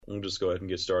We'll just go ahead and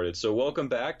get started. So, welcome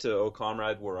back to O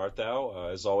Comrade, Where Art Thou?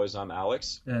 As always, I'm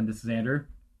Alex. And this is Andrew.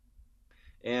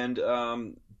 And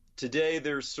today,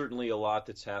 there's certainly a lot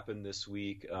that's happened this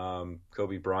week.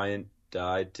 Kobe Bryant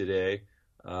died today.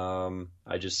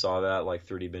 I just saw that like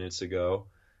 30 minutes ago.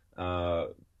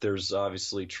 There's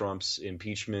obviously Trump's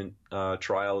impeachment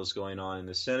trial is going on in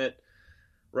the Senate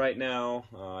right now.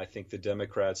 I think the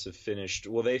Democrats have finished.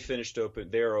 Well, they finished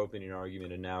their opening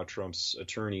argument, and now Trump's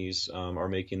attorneys are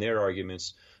making their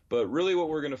arguments. But really, what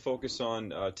we're going to focus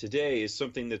on today is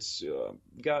something that's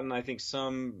gotten, I think,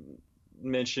 some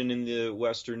mention in the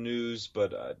Western news.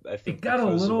 But I think It got a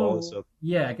because of all this, little,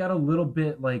 yeah, it got a little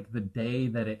bit like the day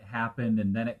that it happened,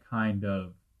 and then it kind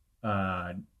of,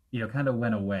 kind of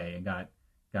went away and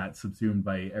got subsumed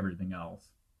by everything else.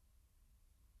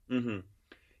 hmm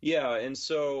yeah, and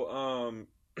so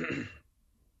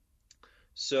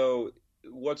so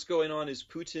what's going on is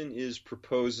Putin is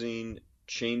proposing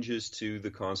changes to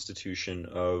the constitution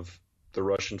of the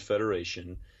Russian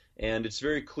Federation, and it's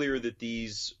very clear that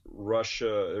these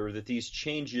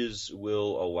changes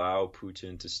will allow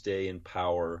Putin to stay in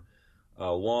power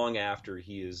long after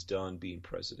he is done being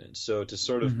president. So to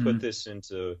sort of put Mm-hmm. this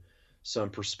into some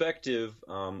perspective,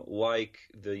 like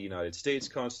the United States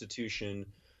Constitution,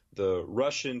 the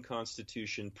Russian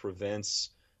Constitution prevents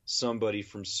somebody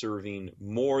from serving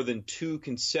more than two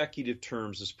consecutive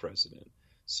terms as president.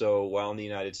 So while in the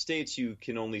United States you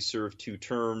can only serve two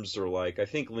terms, or like I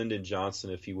think Lyndon Johnson,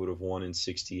 if he would have won in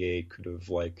 '68, could have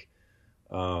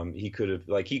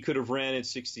he could have ran in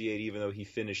 '68 even though he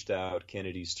finished out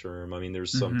Kennedy's term. I mean,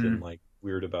 there's something Mm-hmm. like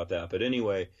weird about that. But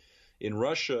anyway, in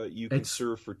Russia you can It's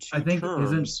serve for I two think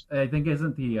isn't terms. I think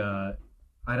isn't the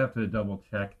I'd have to double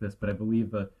check this, but I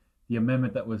believe the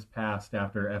amendment that was passed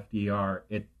after FDR,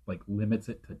 it like limits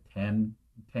it to 10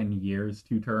 years,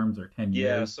 2 terms or 10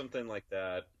 Yeah, years. something like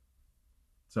that.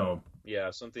 So,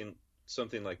 Yeah,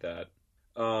 something like that.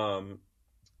 Um,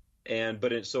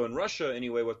 so in Russia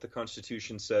anyway, what the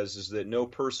Constitution says is that no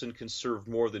person can serve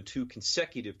more than two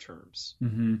consecutive terms.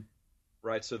 hmm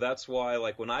Right, so that's why,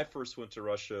 like when I first went to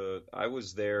Russia, I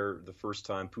was there the first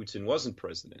time Putin wasn't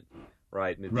president.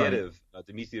 Right, right.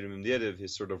 Dmitry Medvedev,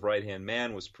 his sort of right hand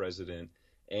man, was president,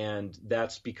 and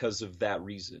that's because of that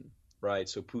reason. Right,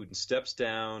 so Putin steps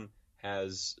down,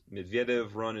 has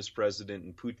Medvedev run as president,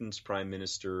 and Putin's prime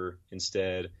minister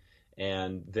instead.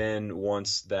 And then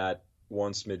once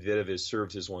Medvedev has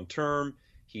served his one term,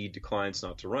 he declines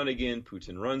not to run again.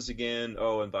 Putin runs again.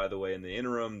 Oh, and by the way, in the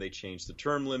interim, they changed the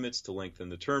term limits to lengthen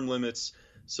the term limits.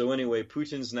 So anyway,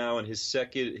 Putin's now in his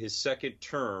second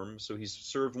term. So he's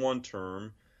served one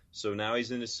term. So now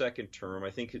he's in his second term. I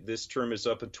think this term is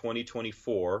up in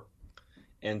 2024.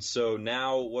 And so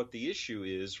now what the issue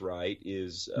is, right,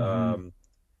 is hmm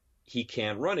he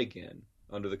can't run again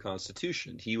under the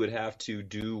Constitution. He would have to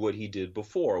do what he did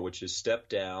before, which is step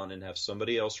down and have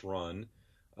somebody else run,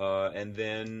 and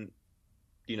then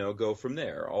go from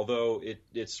there. Although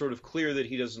it's sort of clear that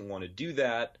he doesn't want to do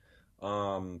that,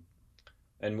 um,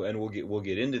 and we'll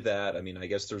get into that. I mean, I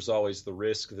guess there's always the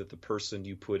risk that the person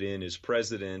you put in as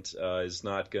president is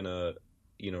not gonna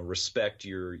respect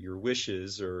your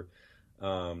wishes or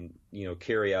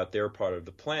carry out their part of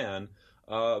the plan.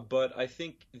 But I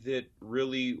think that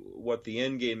really what the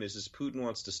end game is Putin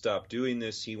wants to stop doing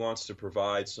this. He wants to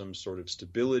provide some sort of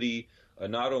stability,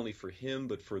 not only for him,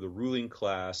 but for the ruling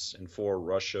class and for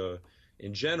Russia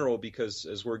in general, because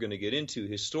as we're going to get into,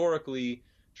 historically,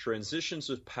 transitions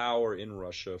of power in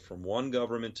Russia from one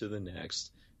government to the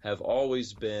next have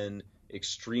always been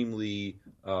extremely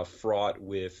fraught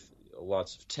with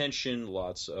lots of tension,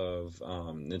 lots of,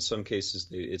 in some cases,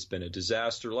 it's been a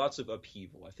disaster, lots of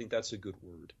upheaval. I think that's a good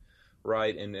word,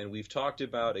 right? And we've talked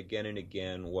about again and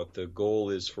again what the goal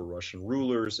is for Russian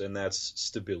rulers, and that's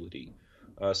stability.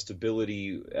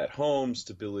 Stability at home,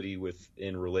 stability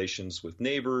in relations with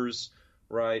neighbors,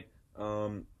 right?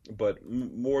 But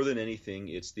more than anything,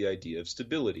 it's the idea of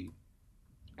stability.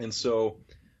 And so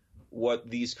what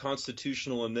these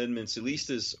constitutional amendments, at least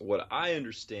as what I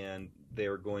understand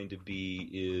they're going to be,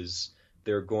 is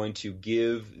they're going to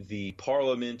give the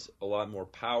parliament a lot more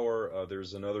power.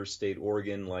 There's another state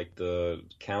organ like the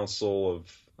Council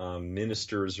of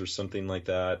Ministers or something like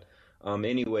that.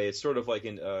 Anyway, it's sort of like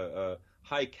a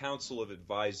High Council of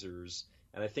Advisors,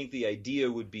 and I think the idea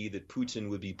would be that Putin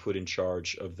would be put in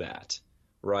charge of that,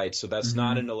 right? So that's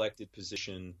not hmm an elected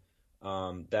position.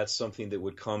 That's something that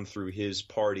would come through his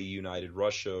party, United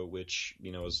Russia, which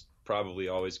is probably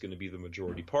always going to be the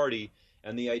majority party.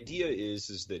 And the idea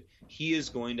is that he is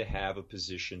going to have a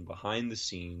position behind the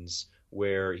scenes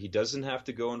where he doesn't have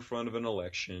to go in front of an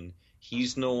election.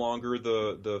 He's no longer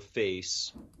the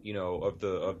face,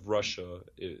 of Russia,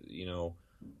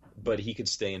 but he can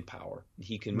stay in power.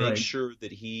 He can make Right. sure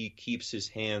that he keeps his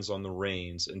hands on the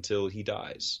reins until he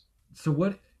dies. So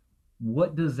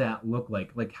what does that look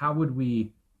like? Like, how would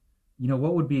we,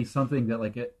 what would be something that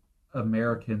like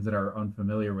Americans that are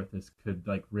unfamiliar with this could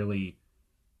like really,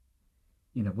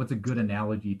 what's a good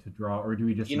analogy to draw, or do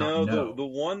we just You not know, the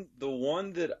know? the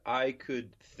one that I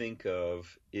could think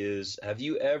of is, did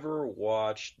you ever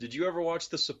watch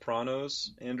The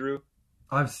Sopranos, Andrew?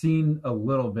 I've seen a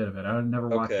little bit of it. I've never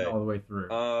watched it Okay. all the way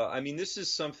through. I mean, this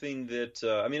is something that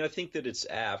I think that it's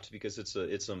apt because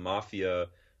it's a mafia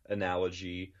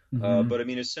analogy. Hmm. But I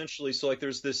mean, essentially, so like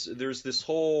there's this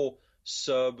whole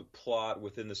subplot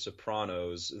within The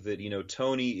Sopranos that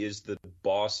Tony is the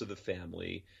boss of the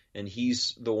family and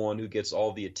he's the one who gets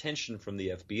all the attention from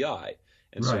the FBI,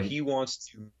 and so Right. he wants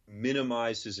to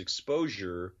minimize his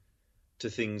exposure to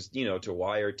things, to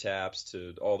wiretaps,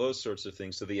 to all those sorts of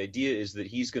things. So the idea is that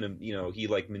he's going to, he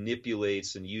like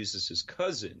manipulates and uses his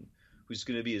cousin, who's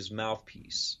going to be his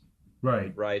mouthpiece,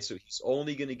 Right. right? So he's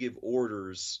only going to give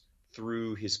orders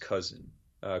through his cousin,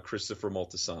 Christopher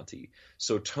Moltisanti.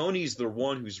 So Tony's the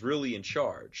one who's really in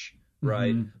charge,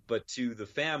 right? Hmm. But to the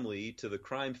family, to the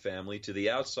crime family, to the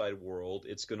outside world,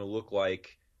 it's going to look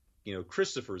like,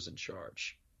 Christopher's in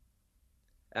charge.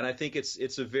 And I think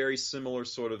it's a very similar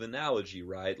sort of analogy,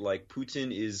 right? Like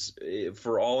Putin is,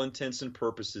 for all intents and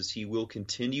purposes, he will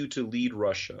continue to lead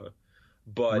Russia,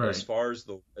 but Right. as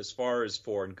far as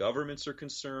foreign governments are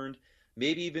concerned,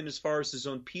 maybe even as far as his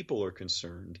own people are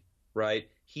concerned, right?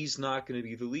 He's not going to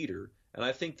be the leader. And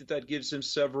I think that that gives him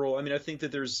several. I mean, I think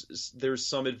that there's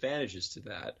some advantages to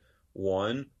that.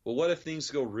 One, well, what if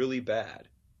things go really bad,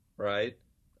 right?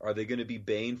 Are they going to be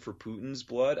baying for Putin's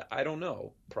blood? I don't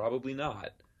know. Probably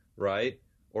not, right?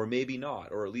 Or maybe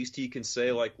not. Or at least he can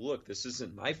say, like, look, this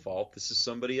isn't my fault. This is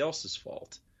somebody else's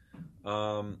fault.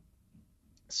 Um,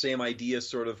 Same idea,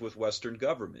 sort of, with Western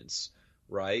governments,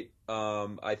 right?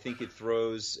 I think it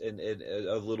throws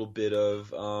a little bit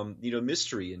of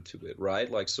mystery into it,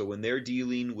 right? Like, so when they're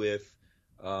dealing with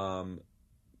um,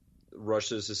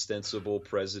 Russia's ostensible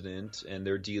president and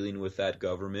they're dealing with that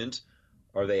government,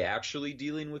 are they actually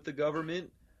dealing with the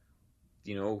government?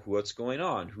 What's going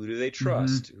on? Who do they Hmm.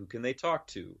 trust? Who can they talk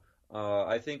to?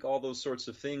 I think all those sorts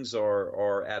of things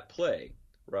are at play,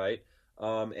 right?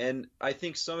 And I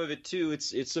think some of it too,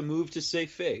 it's a move to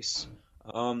save face.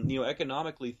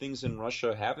 Economically, things in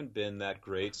Russia haven't been that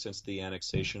great since the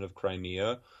annexation of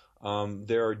Crimea.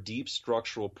 There are deep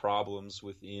structural problems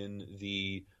within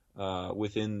the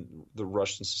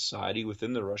Russian society,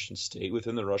 within the Russian state,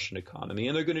 within the Russian economy,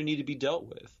 and they're going to need to be dealt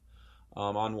with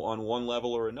on one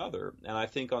level or another. And I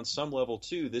think on some level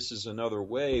too, this is another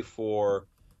way for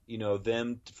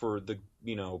the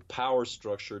power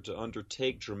structure to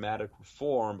undertake dramatic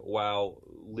reform while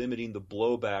limiting the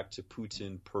blowback to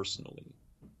Putin personally.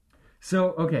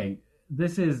 So okay,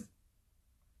 this is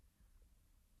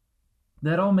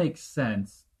that all makes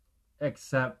sense,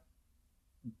 except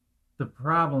the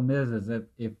problem is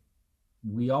if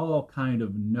we all kind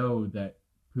of know that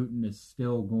Putin is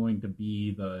still going to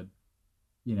be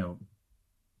you know,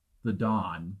 the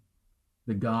Don,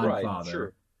 the Right, Godfather,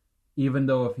 sure. even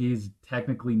though if he's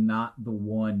technically not the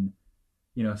one,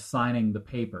 signing the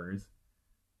papers,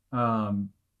 um,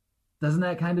 doesn't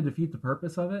that kind of defeat the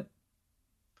purpose of it?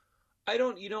 I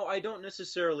don't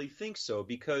necessarily think so,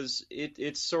 because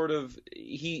it's sort of,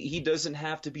 he doesn't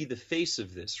have to be the face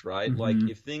of this, right? Like, Hmm.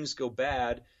 if things go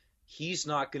bad, he's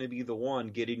not going to be the one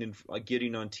getting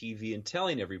on TV and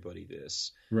telling everybody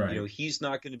this. Right. He's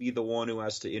not going to be the one who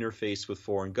has to interface with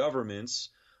foreign governments.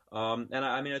 And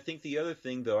I mean, I think the other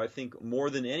thing, though, I think more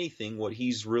than anything, what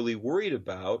he's really worried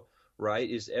about, right,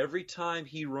 is every time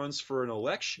he runs for an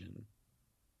election,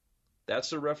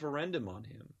 that's a referendum on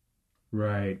him,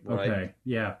 Right. right? Okay.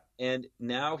 Yeah. And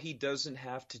now he doesn't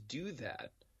have to do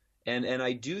that. And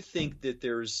I do think that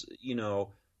there's,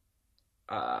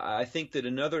 I think that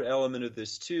another element of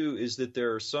this too is that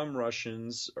there are some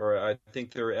Russians, or I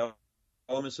think there are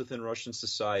elements within Russian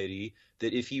society,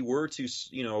 that if he were to,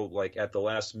 like at the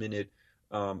last minute,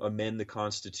 amend the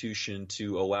constitution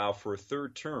to allow for a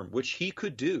third term, which he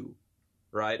could do,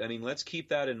 right? I mean, let's keep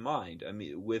that in mind. I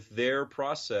mean, with their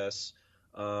process,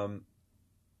 um,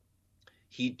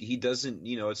 he doesn't,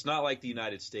 it's not like the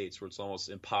United States where it's almost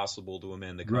impossible to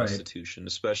amend the Right. Constitution,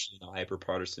 especially in a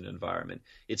hyper-partisan environment.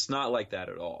 It's not like that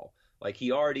at all. Like,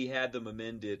 he already had them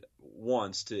amended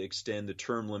once to extend the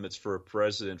term limits for a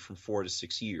president from 4 to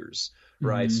 6 years,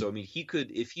 right? Hmm. So I mean, he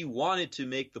could, if he wanted to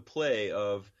make the play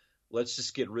of, let's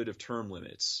just get rid of term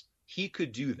limits, he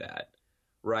could do that,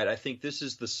 right? I think this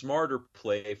is the smarter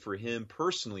play for him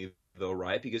personally, though,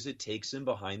 right? Because it takes him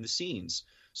behind the scenes.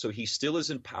 So he still is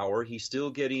in power. He's still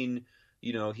getting,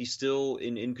 he's still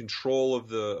in control of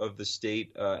the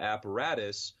state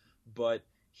apparatus, but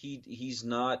he's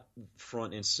not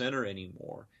front and center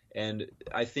anymore. And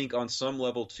I think on some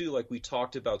level too, like we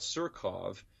talked about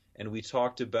Surkov, and we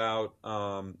talked about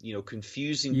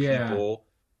confusing Yeah. people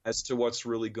as to what's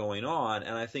really going on.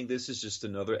 And I think this is just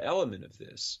another element of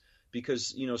this.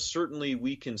 Because, certainly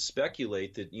we can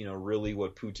speculate that, really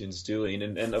what Putin's doing.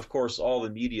 And of course, all the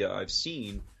media I've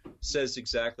seen says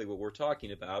exactly what we're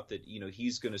talking about, that,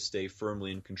 he's going to stay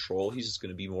firmly in control. He's just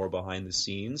going to be more behind the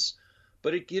scenes.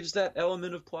 But it gives that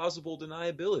element of plausible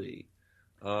deniability.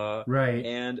 Right.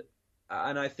 And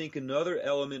I think another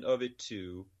element of it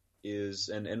too is,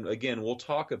 and again, we'll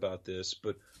talk about this,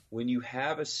 but when you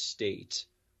have a state,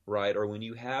 right, or when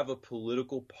you have a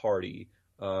political party,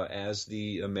 as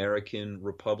the American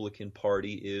Republican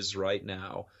Party is right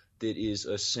now, that is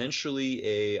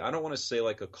essentially I don't want to say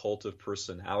like a cult of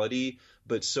personality,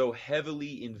 but so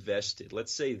heavily invested.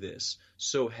 Let's say this,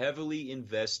 so heavily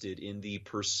invested in the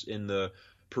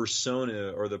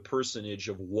persona or the personage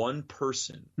of one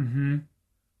person. Mm-hmm.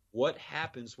 What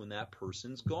happens when that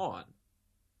person's gone?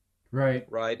 Right.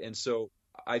 Right. And so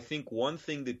I think one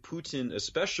thing that Putin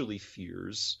especially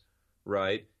fears,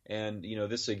 right, and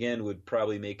this again would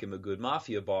probably make him a good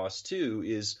mafia boss too,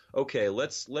 is okay,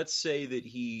 let's say that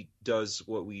he does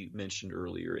what we mentioned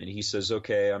earlier, and he says,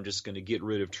 okay, I'm just going to get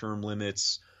rid of term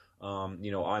limits.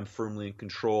 I'm firmly in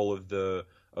control of the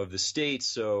state,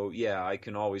 so yeah, I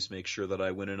can always make sure that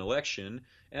I win an election,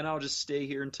 and I'll just stay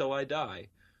here until I die.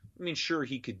 I mean, sure,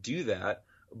 he could do that,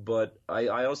 but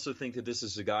I also think that this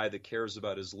is a guy that cares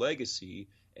about his legacy,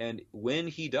 and when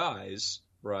he dies,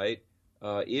 right,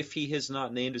 if he has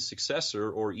not named a successor,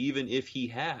 or even if he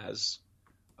has,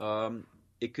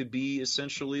 it could be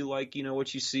essentially like,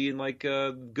 what you see in like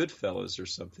Goodfellas or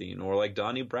something, or like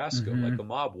Donnie Brasco, Mm-hmm. like a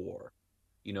mob war.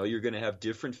 You're going to have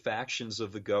different factions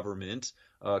of the government,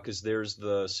 because there's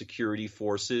the security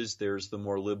forces, there's the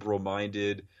more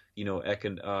liberal-minded,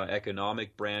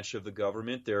 economic branch of the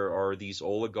government. There are these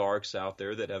oligarchs out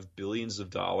there that have billions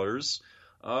of dollars,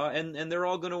 and they're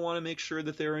all going to want to make sure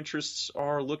that their interests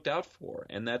are looked out for.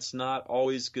 And that's not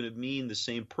always going to mean the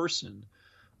same person,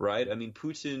 right? I mean,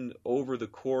 Putin, over the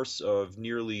course of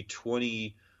nearly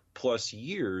 20 plus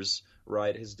years,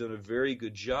 right, has done a very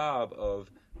good job of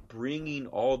bringing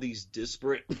all these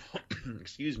disparate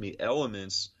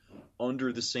elements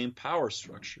under the same power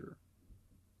structure.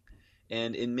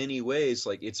 And in many ways,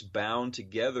 like, it's bound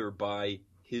together by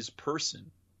his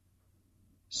person.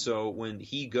 So when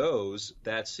he goes,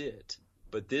 that's it.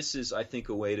 But this is, I think,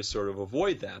 a way to sort of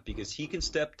avoid that, because he can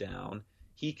step down,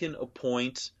 he can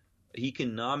appoint, he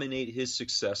can nominate his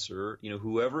successor,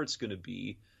 whoever it's going to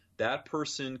be. That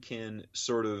person can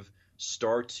sort of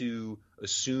start to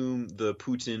assume the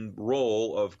Putin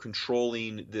role of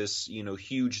controlling this,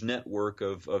 huge network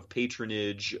of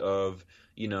patronage, of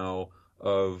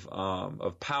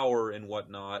power and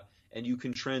whatnot, and you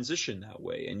can transition that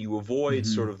way, and you avoid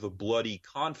Mm-hmm. sort of the bloody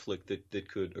conflict that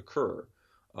could occur.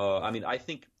 I mean, I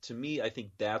think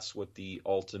that's what the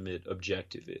ultimate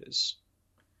objective is.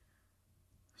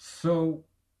 So,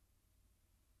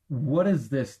 what does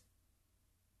this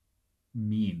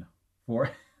mean for?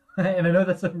 And I know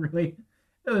that's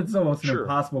it's almost an Sure.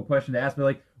 impossible question to ask, but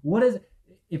like, what is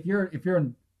if you're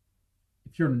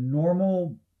a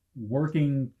normal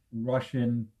working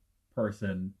Russian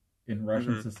person in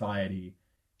Russian Hmm. society,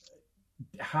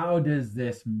 how does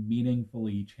this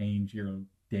meaningfully change your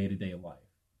day to day life?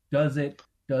 Does it?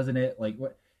 Doesn't it? Like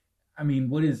what? I mean,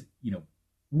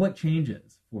 what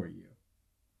changes for you,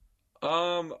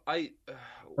 I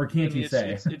or I can't mean, you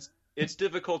say? it's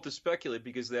difficult to speculate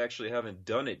because they actually haven't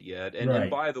done it yet. And Right.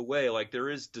 by the way, like, there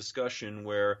is discussion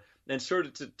where, and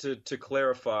sort of to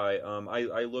clarify,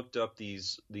 I looked up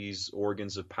these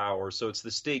organs of power. So it's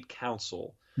the state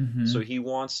council. So Mm-hmm. he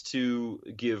wants to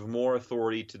give more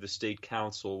authority to the state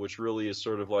council, which really is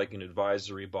sort of like an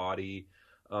advisory body.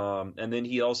 And then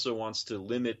he also wants to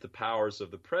limit the powers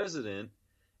of the president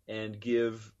and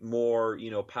give more,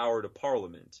 power to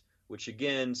parliament, which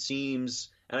again seems,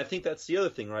 and I think that's the other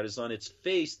thing, right, is on its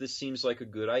face, this seems like a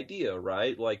good idea,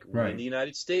 right? Like, we in Right. the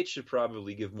United States should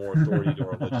probably give more authority to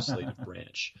our legislative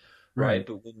branch, right?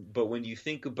 Right. But when you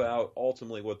think about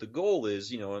ultimately what the goal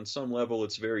is, on some level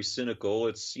it's very cynical.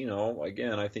 It's,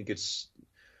 again, I think it's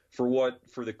for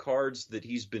the cards that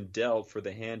he's been dealt, for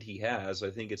the hand he has,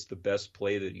 I think it's the best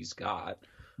play that he's got.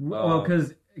 Well,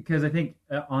 Um, because I think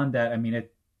on that, I mean,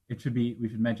 it should be we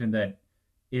should mention that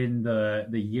in the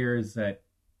years that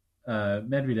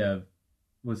Medvedev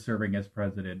was serving as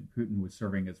president, Putin was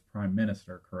serving as prime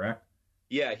minister, correct?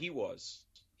 Yeah, he was.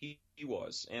 He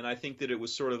was, and I think that it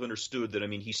was sort of understood that, I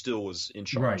mean, he still was in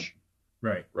Right, charge,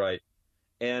 right. right?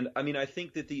 And I mean, I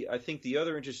think the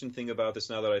other interesting thing about this,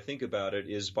 now that I think about it,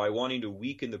 is by wanting to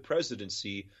weaken the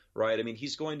presidency, right? I mean,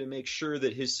 he's going to make sure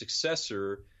that his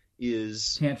successor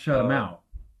is, Can't shut him out.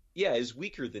 yeah, is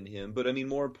weaker than him. But I mean,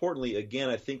 more importantly, again,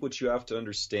 I think what you have to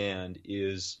understand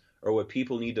is, or what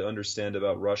people need to understand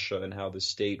about Russia and how the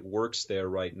state works there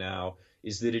right now,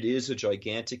 is that it is a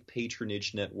gigantic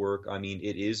patronage network. I mean,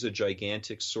 it is a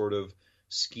gigantic sort of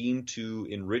scheme to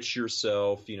enrich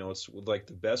yourself. You know, it's like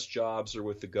the best jobs are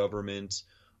with the government,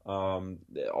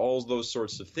 all those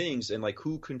sorts of things. And like,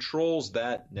 who controls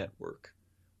that network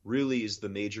really is the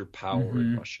major power in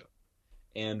Mm-hmm. Russia.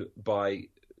 And by,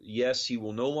 yes, he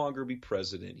will no longer be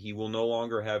president. He will no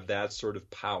longer have that sort of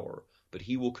power, but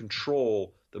he will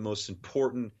control the most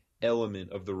important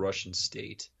element of the Russian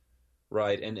state,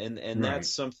 right? And Right. that's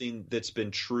something that's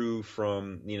been true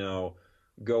from,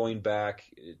 going back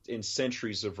in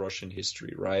centuries of Russian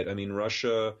history, right? I mean,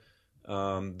 Russia,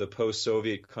 the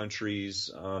post-Soviet countries,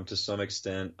 to some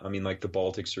extent, I mean, like the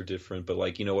Baltics are different, but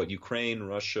like, Ukraine,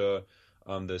 Russia,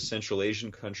 the Central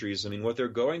Asian countries, I mean, what they're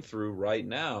going through right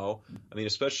now, I mean,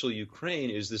 especially Ukraine,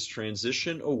 is this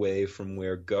transition away from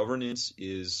where governance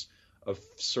is a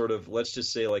sort of, let's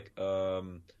just say, like, I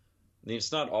mean,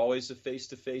 it's not always a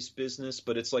face-to-face business,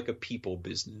 but it's like a people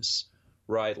business,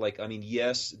 right? Like, I mean,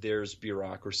 yes, there's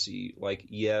bureaucracy. Like,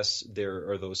 yes,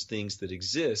 there are those things that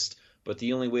exist, but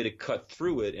the only way to cut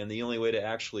through it and the only way to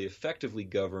actually effectively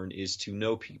govern is to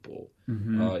know people,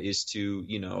 Mm-hmm. is to,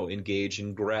 engage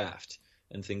in graft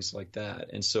and things like that.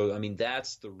 And so, I mean,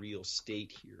 that's the real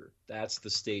state here. That's the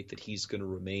state that he's going to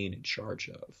remain in charge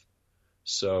of.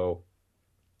 So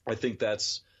I think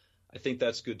that's I think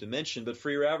that's good to mention. But for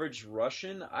your average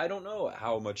Russian, I don't know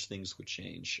how much things would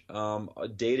change.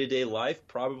 Day to day life,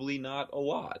 probably not a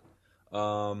lot.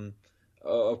 Um,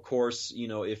 of course,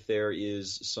 if there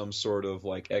is some sort of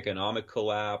like economic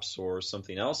collapse or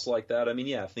something else like that, I mean,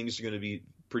 yeah, things are going to be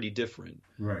pretty different.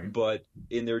 Right. But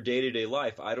in their day to day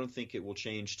life, I don't think it will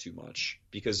change too much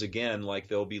because, again, like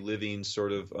they'll be living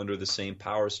sort of under the same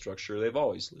power structure they've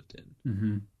always lived in.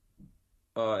 Mm-hmm.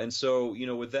 And so,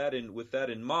 with that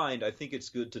in mind, I think it's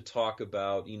good to talk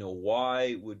about,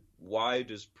 why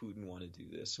does Putin want to do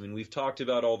this? I mean, we've talked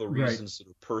about all the Right. reasons that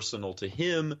are personal to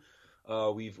him.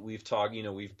 We've talked,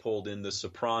 we've pulled in the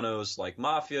Sopranos like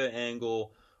mafia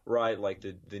angle, right? Like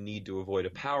the need to avoid a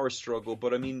power struggle.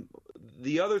 But I mean,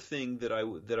 the other thing that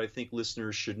I think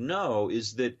listeners should know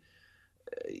is that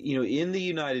in the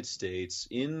United States,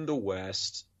 in the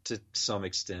West, to some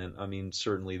extent, I mean,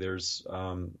 certainly there's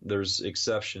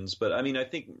exceptions, but I mean, I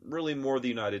think really more the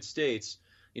United States.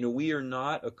 We are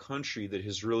not a country that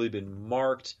has really been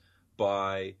marked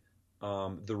by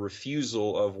the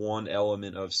refusal of one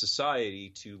element of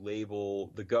society to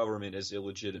label the government as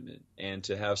illegitimate and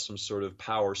to have some sort of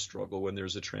power struggle when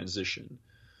there's a transition,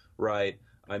 right?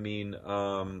 I mean,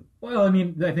 Well, I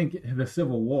mean, I think the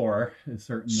Civil War is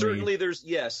certainly certainly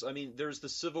yes, I mean there's the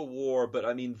Civil War, but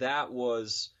I mean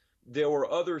there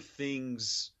were other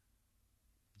things.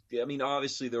 I mean,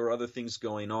 obviously there were other things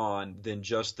going on than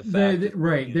just the fact that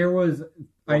right. Putin There was, won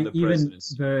I the even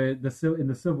presidency. in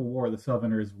the Civil War, the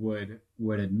Southerners would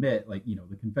admit, like,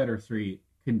 the Confederacy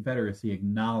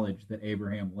acknowledged that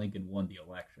Abraham Lincoln won the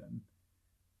election.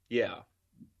 Yeah.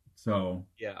 So,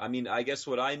 Yeah, I mean, I guess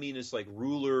what I mean is like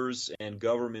rulers and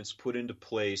governments put into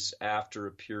place after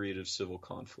a period of civil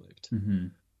conflict.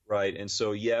 mhm. Right. And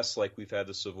so, yes, like we've had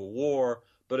the Civil War,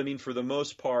 but I mean, for the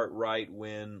most part, right, I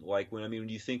mean, when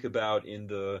you think about in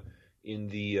the,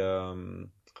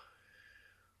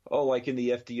 like in the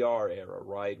FDR era,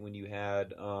 right, when you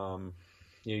had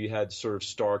sort of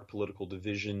stark political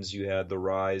divisions, you had the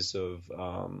rise of,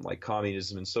 like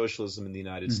communism and socialism in the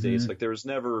United States. Mhm. Like there was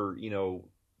never,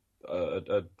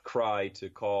 a cry to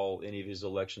call any of his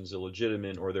elections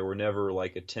illegitimate, or there were never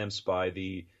like attempts by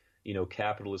the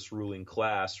capitalist ruling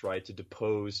class, right, to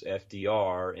depose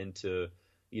FDR and to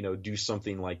do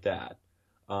something like that.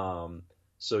 Um,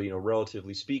 so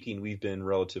relatively speaking, we've been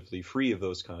relatively free of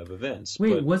those kind of events.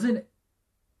 Wait, But wasn't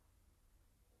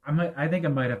I think I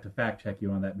might have to fact check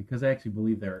you on that because I actually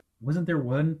believe there wasn't there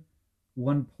one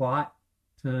plot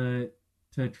to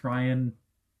try and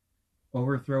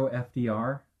overthrow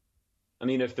FDR. I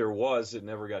mean, if there was, it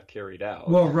never got carried out.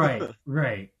 Well, right,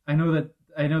 right. I know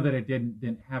that it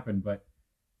didn't happen, but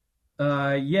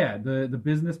yeah, the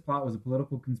business plot was a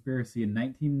political conspiracy in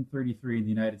 1933 in the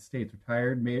United States.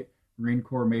 Retired Marine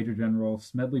Corps Major General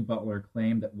Smedley Butler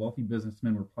claimed that wealthy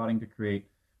businessmen were plotting to create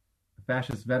a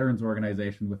fascist veterans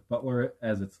organization with Butler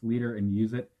as its leader and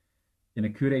use it in a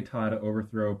coup d'etat to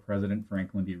overthrow President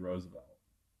Franklin D. Roosevelt.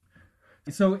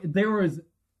 So there were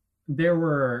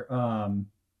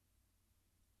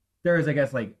there is, I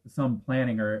guess, like some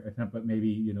planning or attempt, but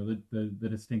maybe the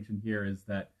distinction here is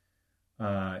that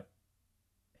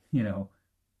you know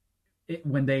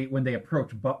when they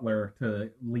approach Butler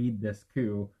to lead this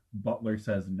coup, Butler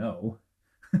says no.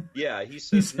 Yeah, he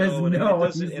says no, and no.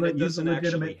 It doesn't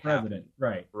actually president, happen.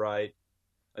 right? Right.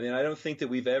 I mean, I don't think that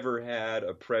we've ever had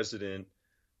a president,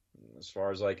 as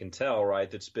far as I can tell, right,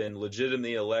 that's been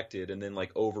legitimately elected and then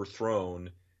like overthrown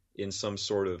in some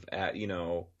sort of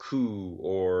coup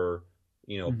or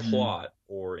plot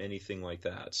or anything like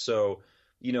that. So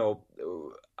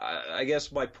I guess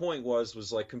my point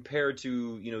was like compared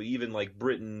to even like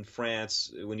Britain, France,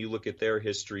 when you look at their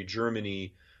history,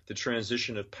 Germany, the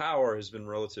transition of power has been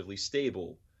relatively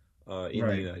stable in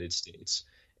the United States.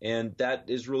 And that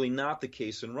is really not the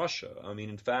case in Russia. I mean,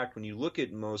 in fact, when you look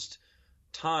at most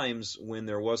times when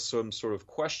there was some sort of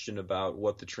question about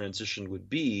what the transition would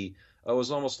be, it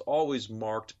was almost always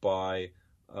marked by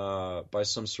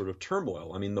some sort of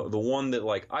turmoil. I mean, the one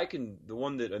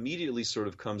that immediately sort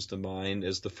of comes to mind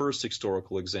as the first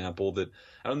historical example that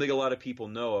I don't think a lot of people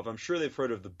know of. I'm sure they've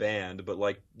heard of the band, but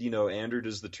Andrew,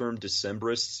 does the term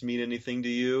Decembrists mean anything to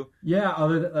you? Yeah,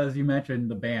 as you mentioned,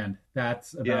 the band.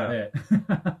 That's about it.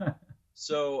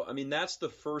 So, I mean, that's the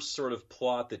first sort of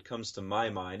plot that comes to my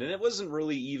mind, and it wasn't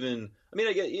really even. I mean,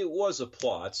 I guess it was a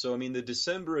plot. So, I mean, the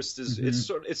Decembrists is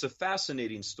it's a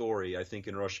fascinating story, I think,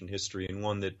 in Russian history, and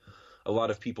one that a lot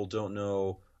of people don't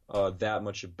know that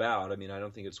much about. I mean, I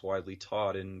don't think it's widely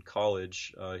taught in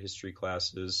college history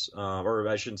classes, or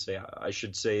I shouldn't say. I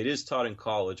should say it is taught in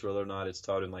college, whether or not it's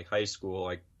taught in like high school.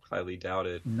 I highly doubt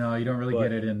it. No, you don't really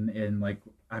get it in like.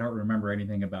 I don't remember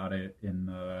anything about it in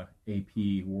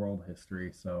AP World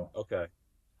History. So okay,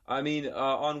 I mean,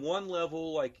 on one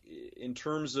level, like in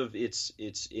terms of its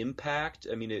impact,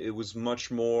 I mean, it was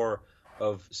much more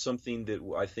of something that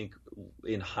I think,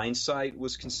 in hindsight,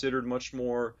 was considered much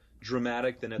more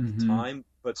dramatic than at the time.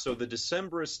 But so the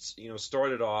Decembrists,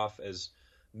 started off as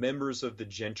members of the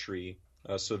gentry,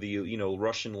 so the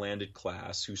Russian landed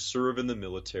class who serve in the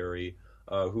military.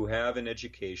 Who have an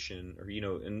education, or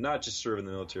and not just serve in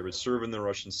the military, but serve in the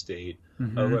Russian state,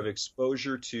 who have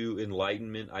exposure to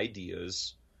Enlightenment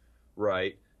ideas,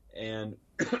 right? And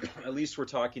at least we're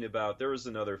talking about. There was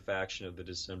another faction of the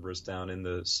Decembrists down in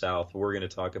the south. We're going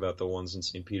to talk about the ones in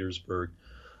St. Petersburg,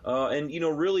 and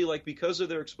really, like, because of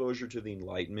their exposure to the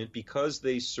Enlightenment, because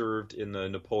they served in the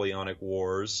Napoleonic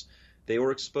Wars, they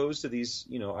were exposed to these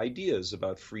ideas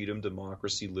about freedom,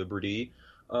 democracy, liberty.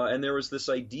 And there was this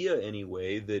idea,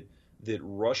 anyway, that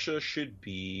Russia should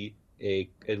be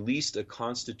at least a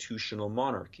constitutional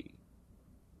monarchy,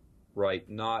 right?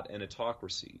 Not an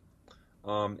autocracy.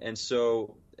 And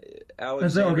so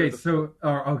Alexander.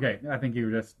 Okay. I think you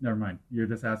were just never mind. You're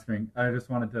just asking. I just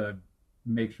wanted to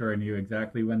make sure I knew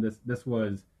exactly when this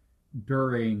was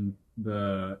during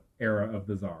the era of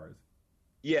the czars.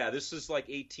 Yeah, this is like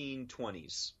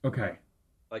 1820s. Okay.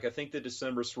 Like, I think the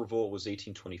Decembrist Revolt was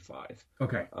 1825.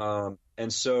 Okay.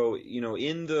 And so,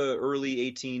 in the early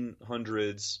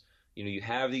 1800s, you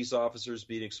have these officers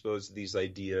being exposed to these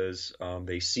ideas.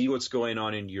 They see what's going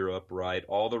on in Europe, right?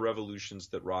 All the revolutions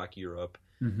that rock Europe.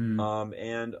 And,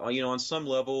 on some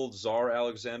level, Tsar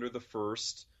Alexander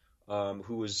I,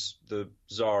 who was the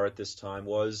Tsar at this time,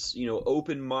 was,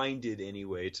 open-minded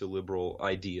anyway to liberal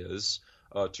ideas,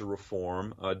 to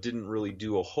reform. Didn't really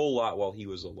do a whole lot while he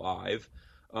was alive.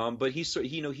 But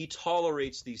he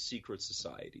tolerates these secret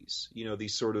societies,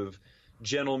 these sort of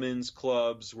gentlemen's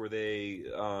clubs where they,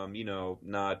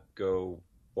 not go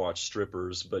watch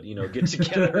strippers, but, get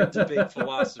together and debate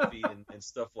philosophy and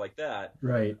stuff like that.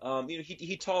 Right.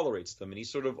 He tolerates them, and he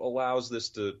sort of allows this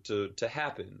to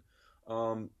happen.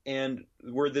 And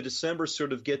where the Decembrists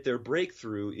sort of get their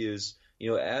breakthrough is,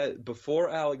 before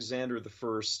Alexander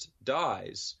I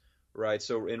dies. Right,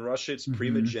 so in Russia it's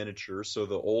primogeniture, so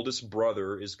the oldest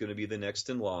brother is going to be the next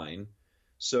in line.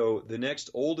 So the next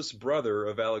oldest brother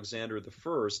of Alexander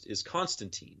I is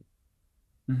Constantine.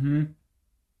 And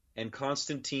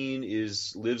Constantine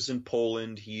lives in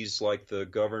Poland. He's like the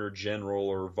governor general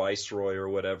or viceroy or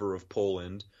whatever of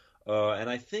Poland. And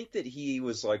I think that he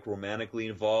was like romantically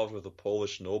involved with a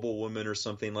Polish noblewoman or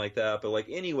something like that. But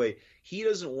anyway, he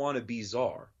doesn't want to be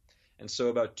czar. And so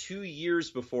about 2 years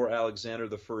before Alexander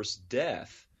I's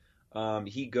death,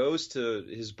 he goes to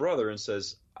his brother and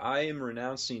says, I am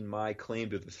renouncing my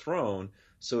claim to the throne,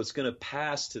 so it's going to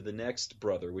pass to the next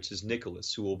brother, which is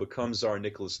Nicholas, who will become Tsar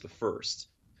Nicholas I.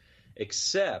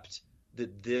 Except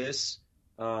that this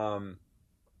um,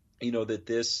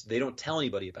 that they don't tell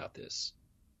anybody about this.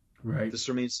 Right. This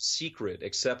remains secret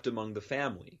except among the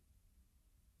family.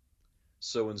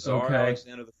 So when Tsar Okay.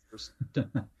 Alexander the First I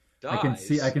dies,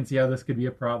 can see how this could be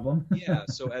a problem. yeah.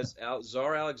 So as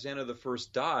Tsar Alexander the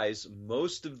First dies,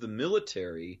 most of the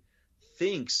military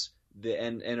thinks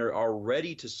and are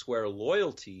ready to swear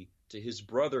loyalty to his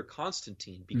brother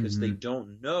Constantine because they Hmm.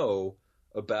 don't know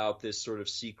about this sort of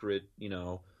secret,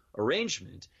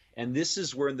 arrangement. And this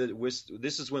is when the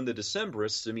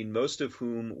Decembrists, I mean, most of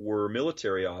whom were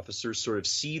military officers, sort of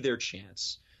see their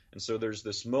chance. And so there's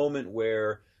this moment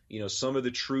where some of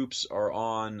the troops are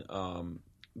on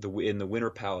in the Winter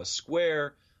Palace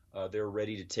Square. They're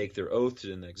ready to take their oath to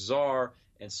the next czar,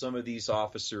 and some of these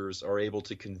officers are able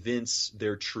to convince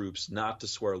their troops not to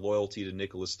swear loyalty to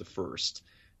Nicholas I.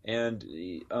 And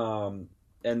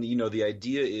the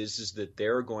idea is that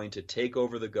they're going to take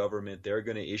over the government. They're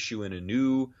going to issue in a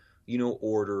new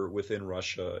order within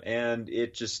Russia, and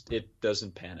it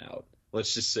doesn't pan out.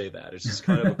 Let's just say that it's just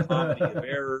kind of a comedy of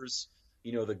errors.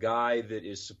 The guy that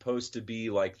is supposed to be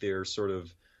like their sort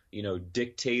of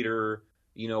dictator,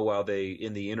 while they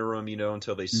in the interim,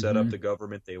 until they set up Hmm. the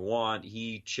government they want,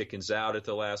 he chickens out at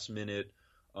the last minute,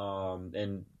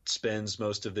 and spends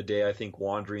most of the day, I think,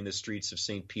 wandering the streets of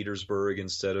St. Petersburg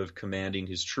instead of commanding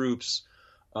his troops.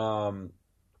 Um,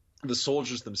 the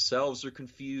soldiers themselves are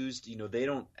confused. They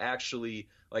don't actually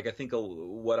like. I think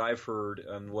what I've heard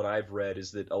and what I've read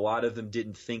is that a lot of them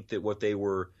didn't think that what they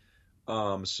were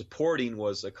supporting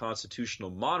was a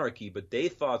constitutional monarchy, but they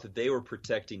thought that they were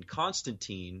protecting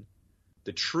Constantine,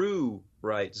 the true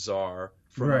right czar,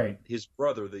 from Right. his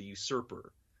brother, the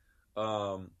usurper.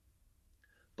 Um,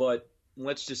 but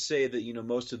let's just say that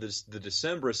most of the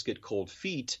Decembrists get cold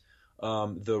feet.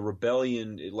 The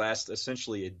rebellion, it lasts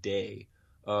essentially a day.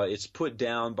 It's put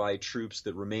down by troops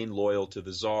that remain loyal to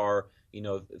the czar.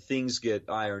 Things get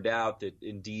ironed out that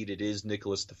indeed it is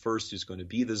Nicholas I who's going to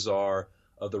be the czar.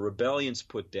 The rebellion's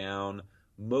put down.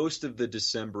 Most of the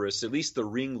Decembrists, at least the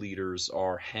ringleaders,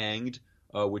 are hanged,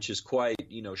 which is quite,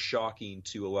 shocking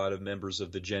to a lot of members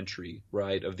of the gentry,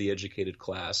 right, of the educated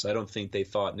class. I don't think they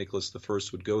thought Nicholas I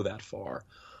would go that far.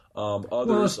 Well, Others,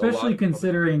 a lot especially of other,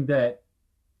 considering that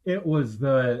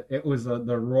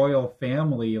the royal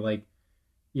family, like,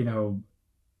 you know,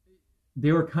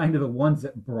 they were kind of the ones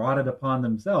that brought it upon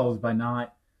themselves by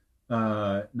not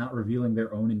revealing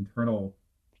their own internal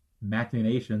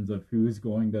machinations of who's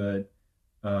going to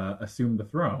assume the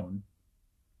throne.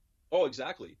 oh,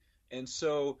 exactly. And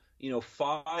so,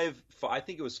 I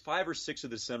think it was 5 or 6 of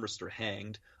the Decembrists are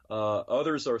hanged.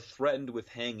 Others are threatened with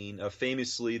hanging.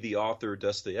 Famously, the author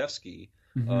Dostoevsky.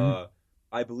 Hmm. Uh,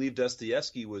 I believe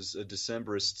Dostoevsky was a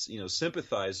Decembrist,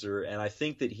 sympathizer, and I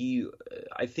think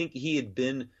he had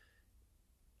been,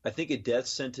 I think a death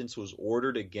sentence was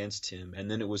ordered against him,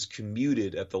 and then it was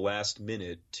commuted at the last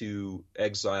minute to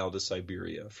exile to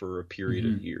Siberia for a period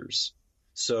of Hmm. years.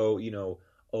 So,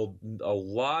 a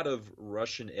lot of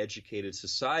Russian educated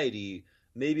society,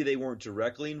 maybe they weren't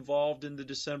directly involved in the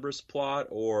Decembrist plot,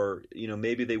 or,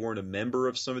 maybe they weren't a member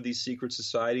of some of these secret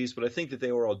societies, but I think that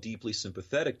they were all deeply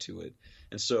sympathetic to it.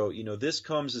 And so, this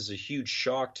comes as a huge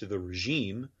shock to the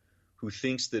regime, who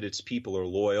thinks that its people are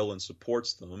loyal and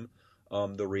supports them.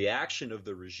 The reaction of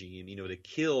the regime, to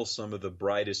kill some of the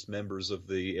brightest members of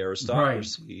the Right.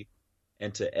 aristocracy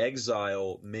and to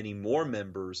exile many more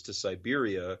members to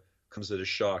Siberia comes at a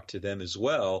shock to them as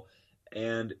well.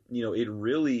 And it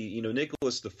really,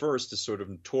 Nicholas the First is sort of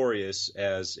notorious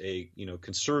as a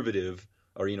conservative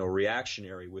or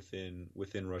reactionary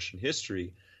within Russian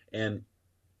history, and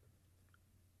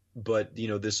but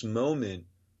this moment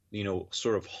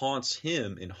sort of haunts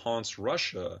him and haunts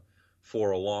Russia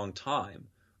for a long time,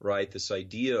 right? This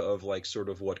idea of like sort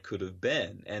of what could have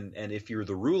been. And if you're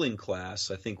the ruling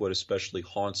class, I think what especially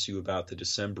haunts you about the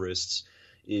Decembrists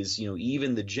is,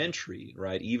 even the gentry,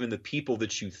 right? Even the people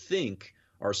that you think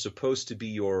are supposed to be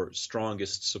your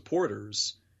strongest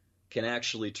supporters can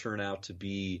actually turn out to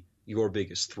be your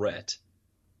biggest threat.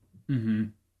 Hmm.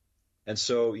 And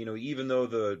so, even though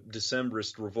the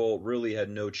Decembrist revolt really had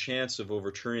no chance of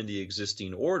overturning the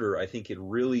existing order, I think it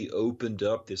really opened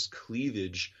up this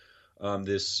cleavage,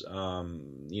 this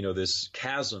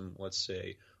chasm, let's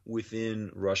say,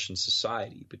 within Russian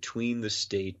society, between the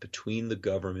state, between the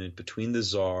government, between the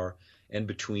czar, and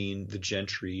between the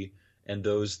gentry and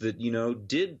those that,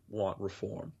 did want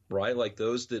reform, right? Like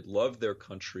those that loved their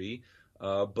country,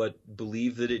 but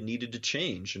believed that it needed to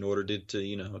change in order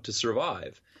to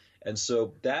survive. And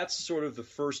so that's sort of the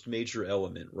first major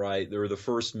element, right? Or the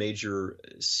first major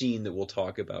scene that we'll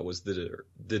talk about was the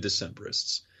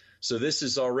Decembrists. So this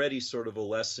is already sort of a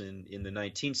lesson in the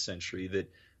 19th century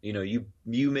that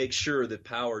you make sure that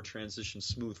power transitions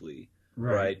smoothly,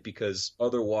 Right. right? Because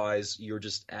otherwise you're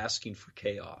just asking for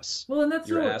chaos. Well, and that's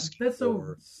You're so asking that's so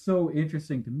for so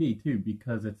interesting to me too,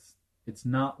 because it's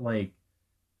not like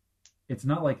it's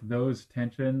not like those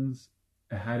tensions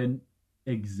hadn't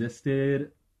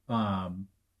existed,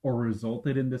 or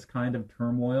resulted in this kind of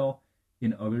turmoil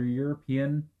in other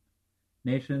European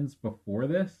nations before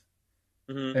this.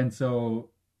 Mhm. And so,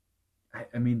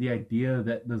 I mean, the idea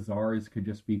that the czars could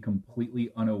just be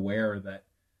completely unaware that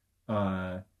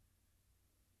uh,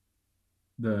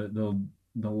 the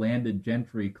landed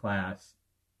gentry class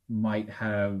might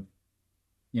have,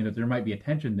 there might be a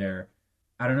tension there.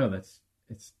 I don't know. It's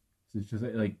just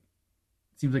like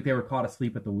it seems like they were caught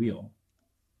asleep at the wheel.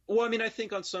 Well, I mean, I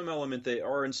think on some element they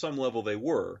are, in some level they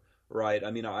were, right?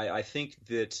 I mean, I think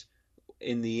that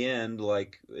in the end,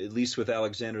 like at least with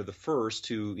Alexander the First,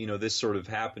 who this sort of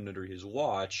happened under his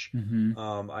watch.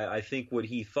 Mm-hmm. I think what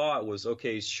he thought was,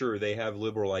 okay, sure, they have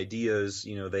liberal ideas,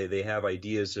 they have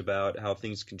ideas about how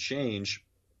things can change,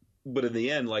 but in the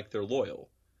end, like they're loyal,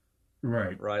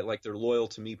 Right. right? Like they're loyal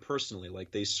to me personally,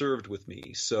 like they served with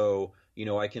me, so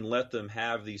I can let them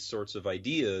have these sorts of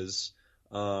ideas,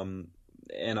 um,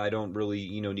 and I don't really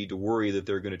need to worry that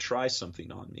they're going to try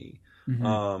something on me. Mm-hmm.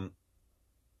 Um,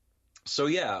 so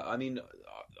yeah, I mean,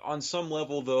 on some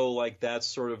level though, like that's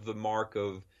sort of the mark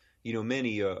of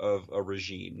many of a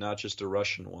regime, not just a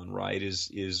Russian one, right?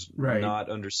 Is Right. not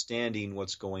understanding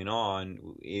what's going on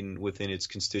within its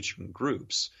constituent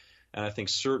groups, and I think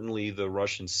certainly the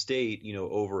Russian state,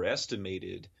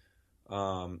 overestimated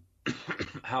um,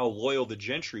 how loyal the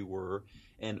gentry were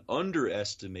and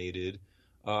underestimated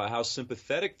how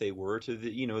sympathetic they were to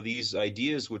these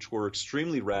ideas which were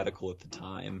extremely radical at the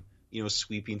time,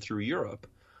 sweeping through Europe.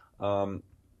 Um,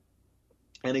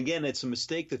 and again, it's a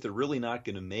mistake that they're really not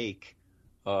going to make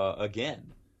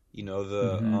again. You know,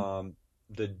 Mm-hmm.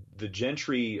 the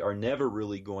gentry are never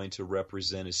really going to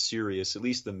represent a serious, at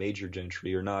least the major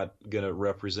gentry are not going to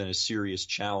represent a serious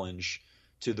challenge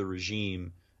to the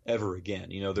regime ever again.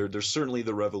 There's certainly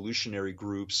the revolutionary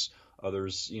groups.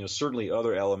 There's certainly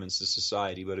other elements of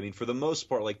society, but I mean, for the most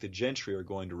part, like the gentry are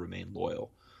going to remain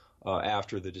loyal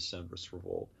after the Decembrist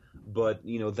revolt. But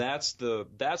that's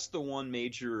the one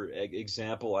major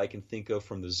example I can think of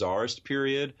from the Tsarist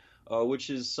period, which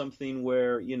is something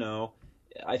where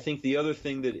I think the other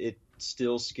thing that it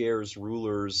still scares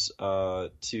rulers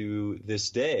to this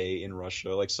day in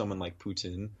Russia, like someone like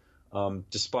Putin,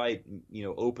 despite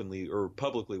openly or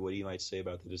publicly what he might say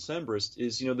about the Decembrists,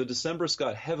 is the Decembrists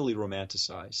got heavily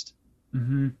romanticized,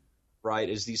 Mm-hmm. right,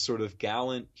 as these sort of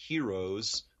gallant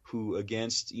heroes who,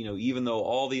 against even though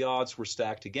all the odds were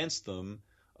stacked against them,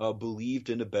 believed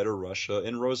in a better Russia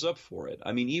and rose up for it.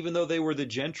 I mean, even though they were the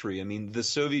gentry, I mean, the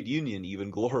Soviet Union even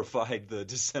glorified the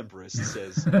Decembrists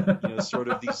as sort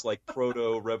of these like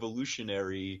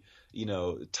proto-revolutionary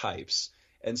types.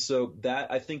 And so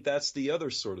that I think that's the other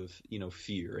sort of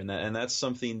fear, and that's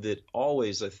something that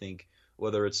always I think,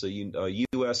 whether it's a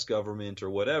U.S. government or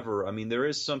whatever, I mean there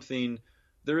is an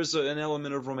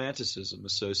element of romanticism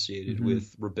associated Mm-hmm.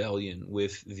 with rebellion,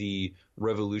 with the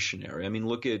revolutionary. I mean,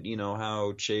 look at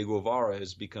how Che Guevara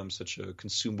has become such a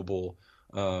consumable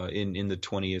in the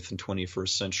 20th and 21st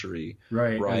century,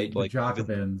 Right. As right? the Like even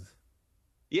Jacobins.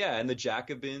 yeah, and the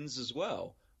Jacobins as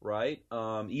well, right?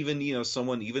 Even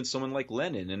someone like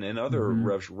Lenin and other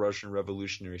Mm-hmm. Russian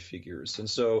revolutionary figures. And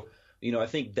so I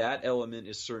think that element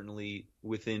is certainly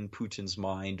within Putin's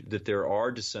mind, that there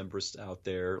are Decembrists out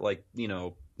there, like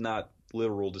not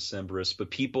literal Decembrists,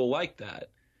 but people like that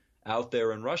out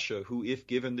there in Russia who, if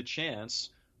given the chance,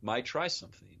 might try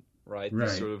something, right? These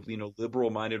Right. sort of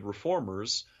liberal-minded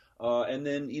reformers. And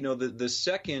then the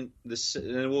second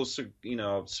and we'll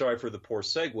sorry for the poor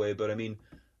segue, but I mean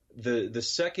the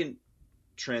second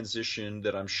transition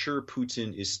that I'm sure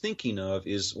Putin is thinking of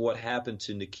is what happened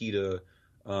to Nikita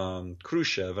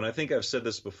Khrushchev. And I think I've said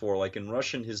this before, like in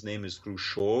Russian his name is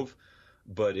Khrushchev,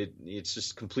 but it's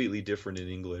just completely different in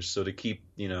English. So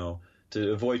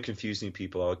to avoid confusing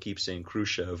people, I'll keep saying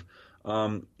Khrushchev.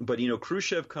 But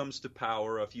Khrushchev comes to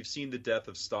power. If you've seen the death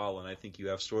of Stalin, I think you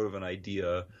have sort of an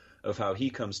idea of how he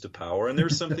comes to power. And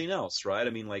there's something else, right? I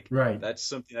mean, like Right. that's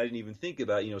something I didn't even think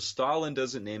about. Stalin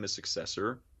doesn't name a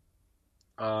successor.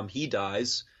 He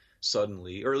dies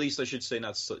suddenly, or at least I should say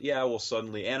not. Yeah, well,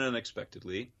 suddenly and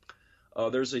unexpectedly.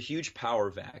 There's a huge power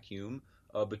vacuum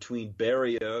between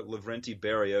Beria, Lavrenti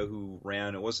Beria, who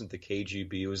ran, it wasn't the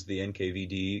KGB, it was the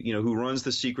NKVD, who runs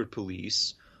the secret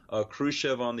police,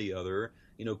 Khrushchev on the other.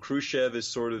 Khrushchev is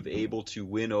sort of able to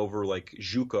win over like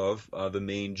Zhukov, the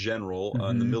main general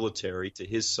in the Hmm. military, to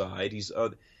his side.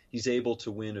 He's able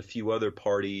to win a few other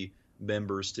party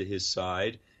members to his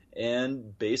side,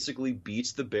 and basically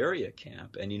beats the Beria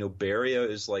camp. And Beria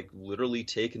is like literally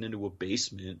taken into a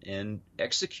basement and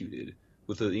executed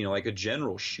with like a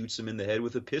general shoots him in the head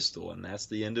with a pistol, and that's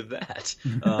the end of that.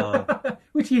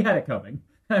 Which he had it coming.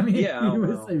 I mean, he Yeah, was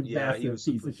well, a yeah, he massive was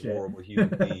a piece of pretty shit. horrible human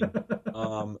being.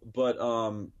 But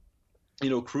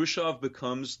Khrushchev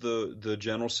becomes the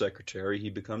general secretary. He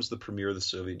becomes the premier of the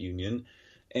Soviet Union,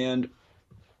 and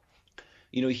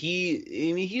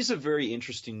he's a very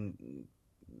interesting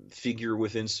figure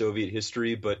within Soviet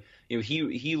history. But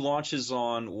he launches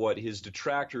on what his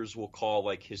detractors will call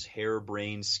like his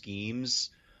harebrained schemes.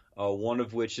 One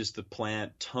of which is to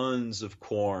plant tons of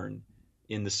corn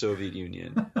in the Soviet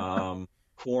Union.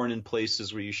 Corn in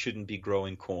places where you shouldn't be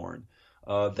growing corn.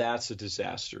 That's a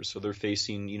disaster. So they're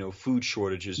facing, food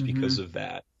shortages because Hmm. of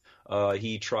that.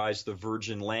 He tries the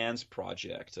Virgin Lands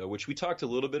Project, which we talked a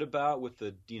little bit about with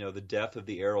the death of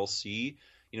the Aral Sea.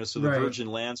 So the Right. Virgin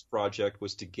Lands Project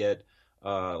was to get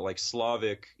like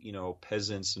Slavic,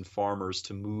 peasants and farmers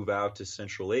to move out to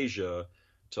Central Asia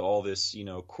to all this,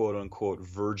 quote unquote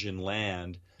virgin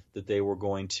land that they were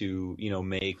going to,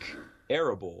 make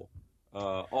arable.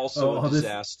 Also Oh, a all this,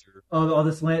 disaster. all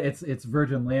this land. It's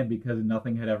virgin land because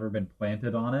nothing had ever been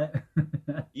planted on it.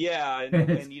 Yeah, and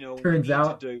It and turns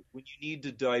out, when you need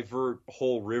to divert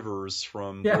whole rivers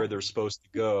from yeah, where they're supposed to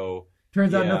go,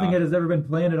 turns out nothing yeah, has ever been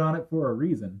planted on it for a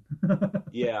reason.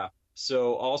 yeah.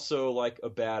 So also like a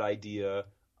bad idea.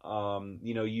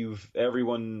 You've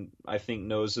everyone I think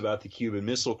knows about the Cuban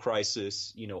Missile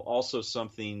Crisis. Also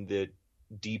something that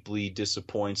deeply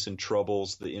disappoints and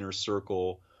troubles the inner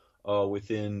circle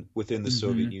within the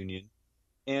Soviet Hmm. Union.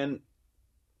 And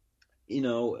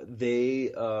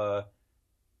they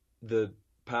the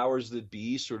powers that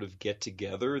be sort of get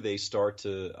together. They start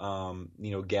to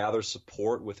gather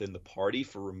support within the party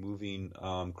for removing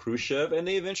Khrushchev, and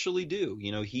they eventually do.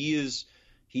 He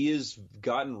is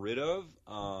gotten rid of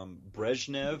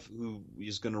Brezhnev, who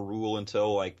is going to rule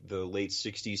until like the late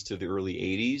 '60s to the early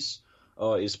 '80s.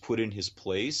 Is put in his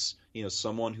place.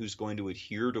 Someone who's going to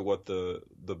adhere to what the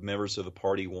members of the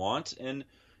party want. And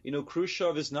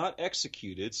Khrushchev is not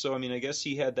executed, so I mean, I guess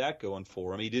he had that going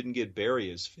for him. He didn't get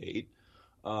Beria's fate,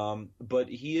 but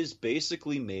he is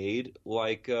basically made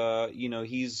like,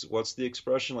 he's what's the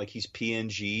expression? Like he's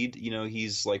PNG'd.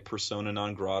 He's like persona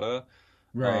non grata.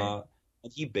 Right. Uh,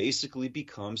 and he basically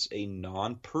becomes a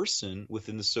non-person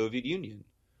within the Soviet Union.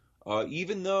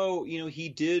 Even though he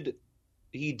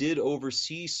did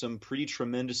oversee some pretty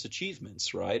tremendous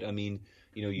achievements, right? I mean,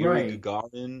 Yuri Right.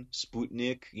 Gagarin,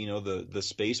 Sputnik, the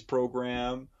space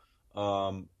program,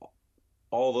 um,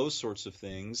 all those sorts of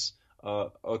things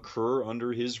occur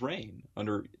under his reign.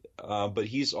 But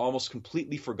he's almost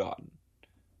completely forgotten,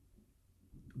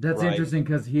 That's right? interesting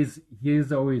because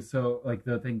he's always so like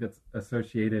the thing that's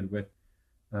associated with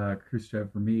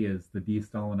Khrushchev for me is the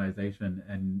de-Stalinization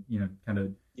and kind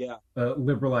of Yeah.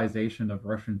 liberalization of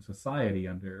Russian society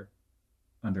under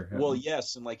Well, him.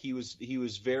 yes, and like he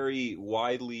was very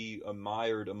widely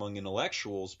admired among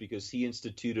intellectuals because he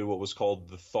instituted what was called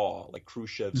the thaw, like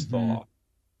Khrushchev's Hmm. thaw.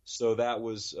 So that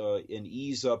was an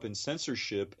ease up in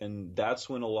censorship, and that's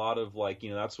when a lot of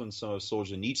that's when some of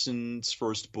Solzhenitsyn's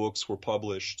first books were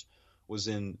published, was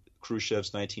in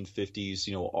Khrushchev's 1950s.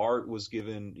 Art was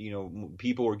given,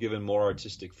 people were given more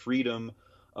artistic freedom.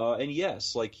 And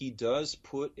yes, like he does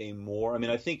put a more, I mean,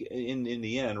 I think in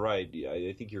the end, right,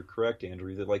 I think you're correct,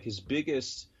 Andrew, that like his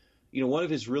biggest, one of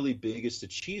his really biggest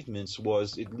achievements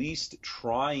was at least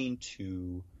trying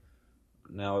to,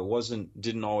 now it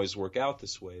didn't always work out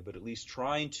this way, but at least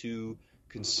trying to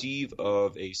conceive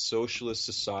of a socialist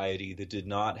society that did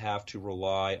not have to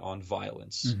rely on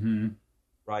violence, Hmm.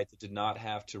 right? That did not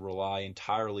have to rely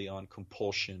entirely on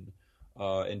compulsion,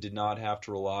 and did not have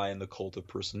to rely on the cult of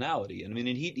personality. And I mean,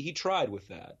 and he tried with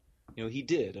that. He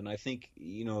did, and I think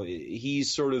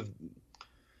he's sort of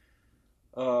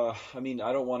I mean,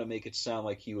 I don't want to make it sound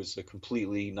like he was a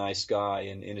completely nice guy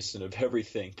and innocent of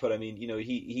everything, but I mean,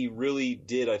 he really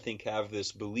did, I think, have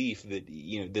this belief that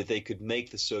that they could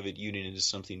make the Soviet Union into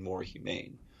something more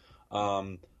humane.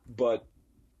 But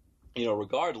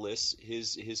regardless,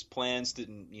 his plans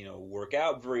didn't work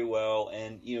out very well,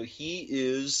 and he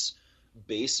is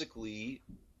basically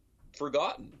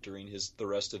forgotten during the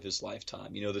rest of his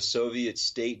lifetime. The Soviet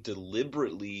state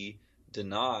deliberately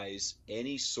denies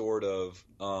any sort of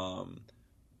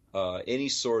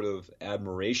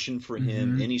admiration for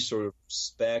him, Hmm. any sort of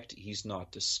respect. He's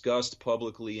not discussed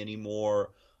publicly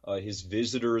anymore. His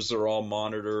visitors are all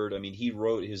monitored. I mean, he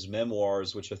wrote his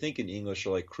memoirs, which I think in English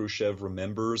are like Khrushchev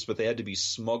Remembers, but they had to be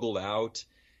smuggled out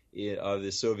in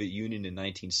the Soviet Union in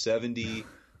 1970.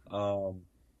 Um,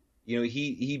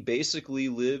 he basically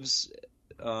lives.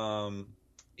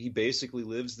 He basically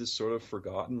lives this sort of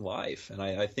forgotten life, and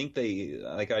I think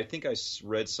I think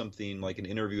read something like an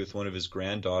interview with one of his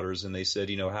granddaughters, and they said,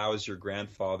 how is your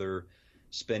grandfather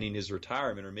spending his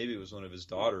retirement? Or maybe it was one of his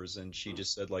daughters, and she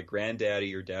just said, like,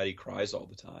 granddaddy or daddy cries all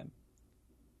the time.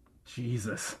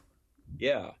 Jesus.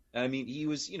 Yeah, I mean, he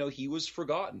was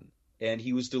forgotten, and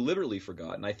he was deliberately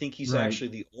forgotten. I think he's Right. actually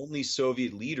the only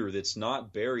Soviet leader that's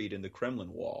not buried in the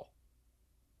Kremlin wall.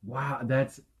 Wow,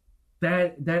 that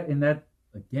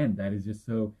again, that is just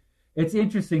so, it's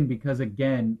interesting because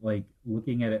again, like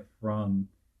looking at it from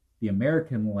the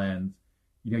American lens,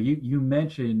 you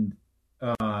mentioned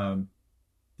um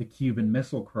the Cuban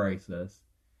Missile Crisis,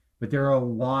 but there are a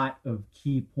lot of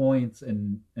key points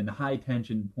and high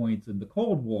tension points in the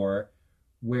Cold War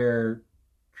where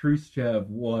Khrushchev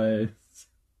was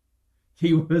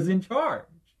he was in charge.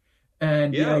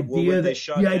 And Yeah, well, when they the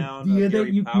shot down idea that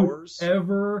Gary you could Powers.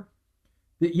 ever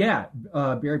yeah,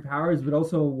 Barry Powers, but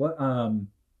also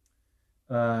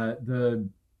the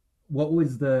what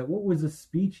was the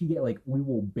speech he get, like we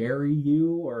will bury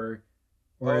you, or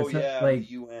Oh yeah, the like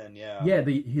UN. Yeah. yeah,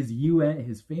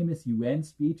 his famous UN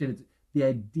speech, and it's the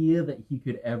idea that he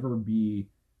could ever be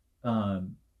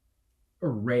um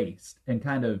erased and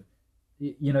kind of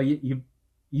you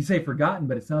say forgotten,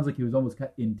 but it sounds like he was almost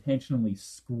intentionally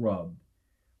scrubbed,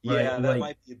 right? Yeah, that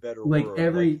might be a better Like word. Like,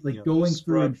 every like just going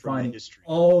through and scrubbed from the finding history.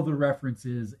 all the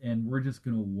references, and we're just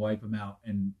gonna wipe them out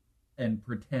and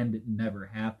pretend it never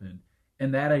happened.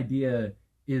 And that idea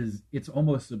it's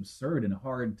almost absurd and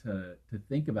hard to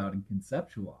think about and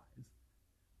conceptualize.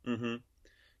 Hmm.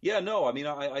 Yeah, no, I mean,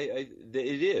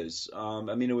 it is.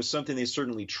 I mean, it was something they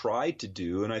certainly tried to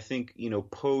do, and I think,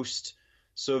 post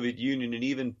Soviet Union, and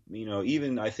even,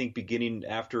 even I think beginning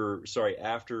after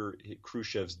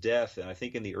Khrushchev's death, and I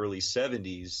think in the early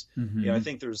 70s, I Mm-hmm.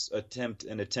 think there's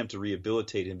an attempt to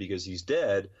rehabilitate him because he's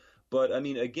dead. But I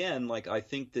mean, again, like I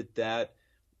think that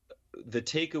the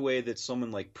takeaway that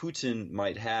someone like Putin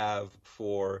might have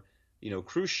for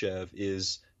Khrushchev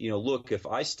is, look, if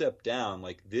I step down,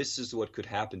 like this is what could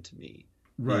happen to me,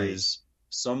 Right. is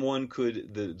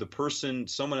the person,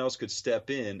 someone else could step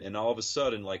in, and all of a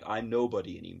sudden, like, I'm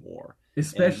nobody anymore.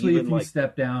 And Especially even if you like,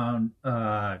 step down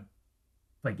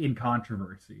like in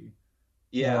controversy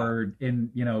yeah, or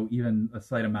in even a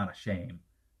slight amount of shame.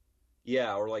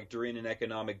 yeah, or like during an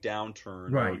economic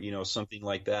downturn, or Right. something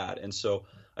like that. And so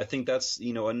I think that's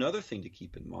another thing to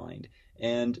keep in mind.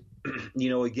 And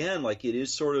again, like, it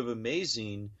is sort of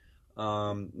amazing,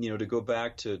 to go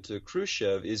back to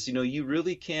Khrushchev, is you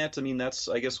really can't. I mean, that's,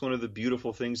 I guess, one of the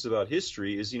beautiful things about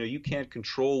history is you can't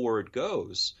control where it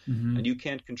goes, Mm-hmm. and you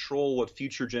can't control what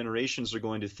future generations are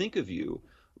going to think of you.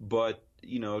 But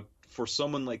for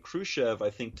someone like Khrushchev,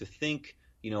 I think, to think,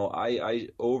 I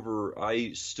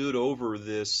stood over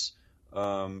this,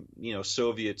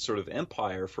 Soviet sort of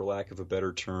empire, for lack of a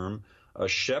better term,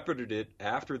 shepherded it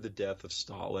after the death of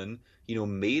Stalin,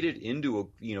 made it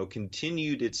into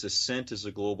continued its ascent as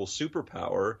a global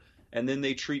superpower, and then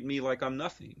they treat me like I'm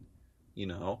nothing, you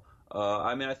know.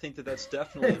 I mean, I think that that's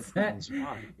definitely in it's that Putin's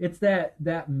mind. it's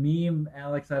that meme,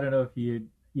 Alex. I don't know if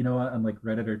on like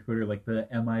Reddit or Twitter, like the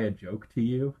 "Am I a joke to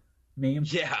you" meme.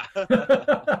 Yeah,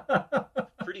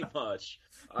 pretty much.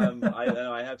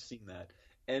 I have seen that,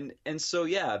 and so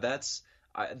yeah, that's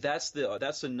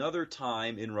another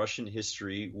time in Russian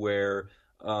history where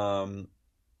um,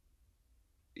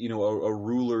 a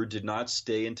ruler did not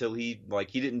stay until he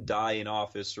didn't die in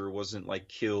office, or wasn't like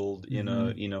killed in a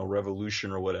Hmm.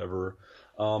 revolution or whatever.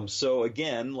 So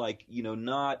again, like,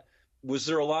 not was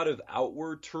there a lot of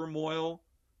outward turmoil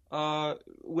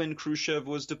when Khrushchev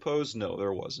was deposed? No,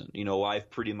 there wasn't. Life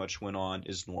pretty much went on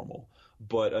as normal.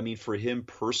 But I mean, for him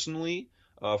personally,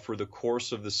 for the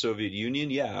course of the Soviet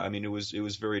Union, yeah, I mean, it was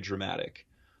very dramatic.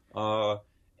 Uh,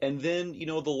 and then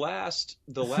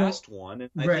the So last one,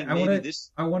 and I right, think maybe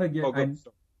this. I want to Oh, get go.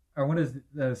 I want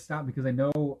to stop because I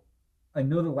know the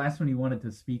last one you wanted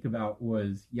to speak about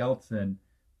was Yeltsin,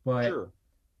 but Sure.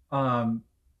 um,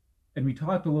 and we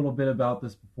talked a little bit about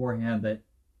this beforehand that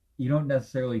you don't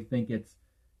necessarily think it's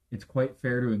quite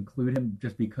fair to include him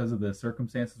just because of the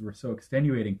circumstances were so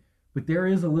extenuating, but there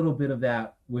is a little bit of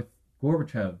that with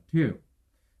Gorbachev too,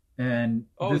 and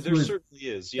Oh, there certainly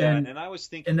is. Yeah, and and I was and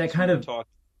thinking that as we kind were of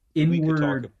talking, we could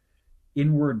talk.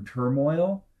 inward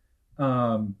turmoil.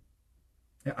 Um,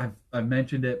 I've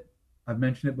mentioned it. I've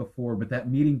mentioned it before, but that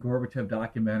Meeting Gorbachev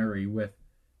documentary with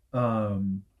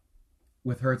um,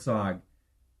 with Herzog,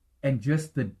 and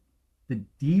just the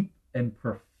deep and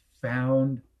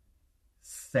profound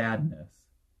sadness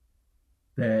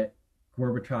that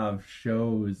Gorbachev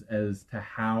shows as to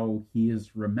how he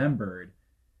is remembered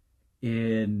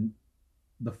in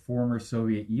the former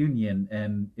Soviet Union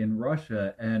and in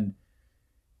Russia, and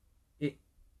it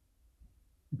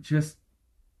just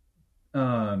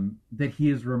that he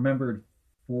is remembered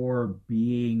for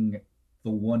being the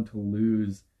one to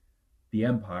lose the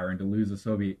empire and to lose the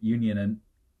Soviet Union, and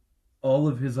all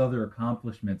of his other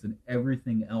accomplishments and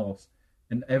everything else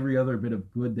and every other bit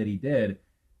of good that he did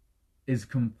is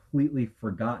completely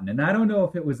forgotten. And I don't know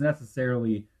if it was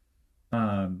necessarily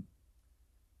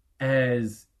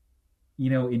as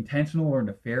intentional or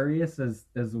nefarious as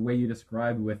the way you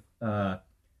described with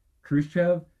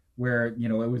Khrushchev, where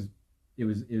it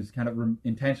was kind of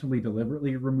intentionally,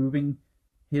 deliberately removing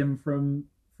him from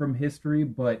history.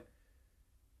 But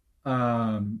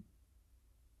I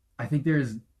think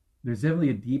there's definitely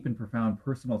a deep and profound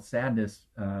personal sadness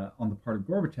on the part of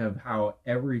Gorbachev, how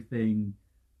everything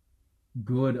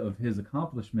good of his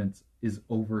accomplishments is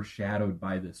overshadowed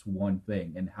by this one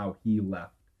thing and how he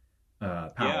left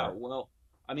power. Yeah, well,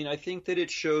 I mean, I think that it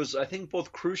shows. I think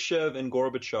both Khrushchev and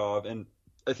Gorbachev, and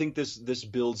I think this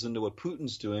builds into what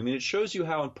Putin's doing. I mean, it shows you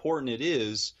how important it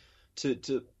is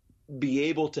to be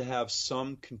able to have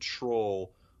some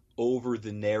control over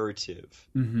the narrative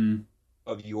Mm-hmm.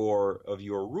 of your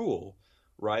rule,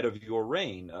 right? Of your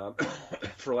reign,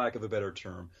 for lack of a better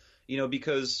term.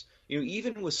 Because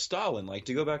even with Stalin, like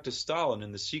to go back to Stalin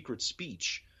and the secret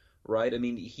speech, right? I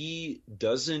mean, he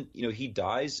doesn't, he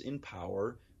dies in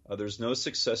power. There's no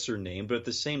successor named, but at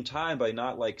the same time, by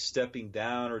not like stepping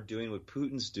down or doing what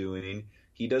Putin's doing,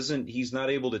 he's not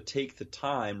able to take the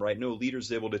time, right? No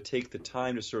leader's able to take the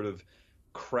time to sort of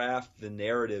craft the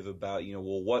narrative about,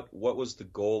 well, what was the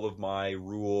goal of my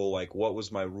rule? Like, what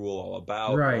was my rule all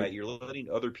about? Right. You're letting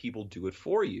other people do it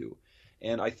for you.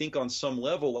 And I think on some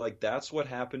level, like that's what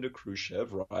happened to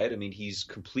Khrushchev, right? I mean, he's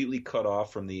completely cut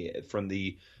off from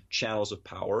the channels of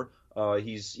power.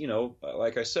 He's,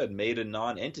 like I said, made a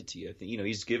non-entity. I think,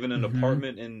 he's given an Mm-hmm.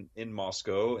 apartment in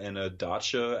Moscow and a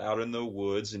dacha out in the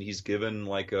woods, and he's given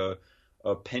like a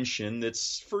pension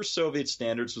that's for Soviet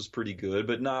standards was pretty good,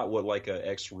 but not what like a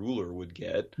ex-ruler would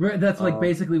get. Right. That's like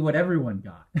basically what everyone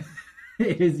got.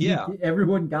 Yeah.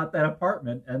 Everyone got that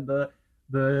apartment and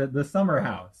the summer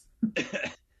house.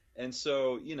 And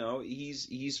so,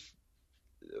 he's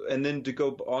and then to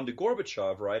go on to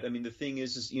Gorbachev, right? I mean, the thing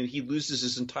is he loses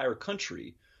his entire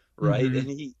country, right?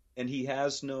 Mm-hmm. And he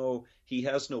has no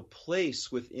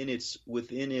place within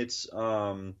its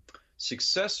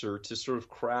successor to sort of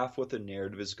craft what the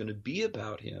narrative is going to be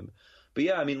about him. But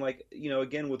yeah, I mean, like,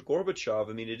 again with Gorbachev,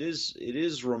 I mean, it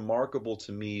is remarkable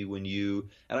to me when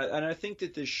I think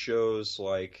that this shows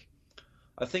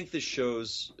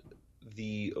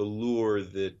the allure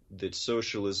that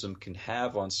socialism can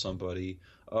have on somebody.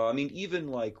 I mean, even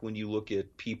like when you look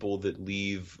at people that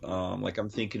leave, like I'm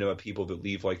thinking about people that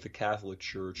leave like the Catholic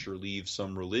Church or leave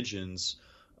some religions,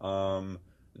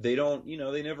 they don't,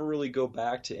 they never really go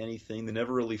back to anything. They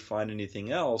never really find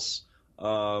anything else,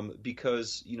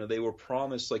 because, they were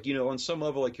promised, like, on some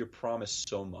level, like you're promised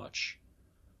so much.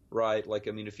 Right. Like,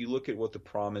 I mean, if you look at what the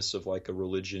promise of like a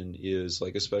religion is,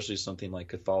 like, especially something like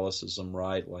Catholicism,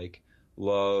 right? Like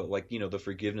love, like, the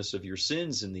forgiveness of your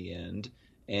sins in the end.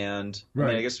 And I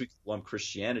mean, I guess we could lump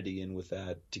Christianity in with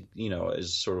that,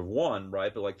 as sort of one,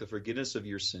 right? But like the forgiveness of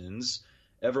your sins,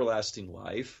 everlasting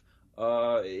life.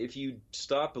 If you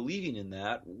stop believing in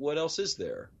that, what else is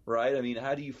there, right? I mean,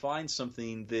 how do you find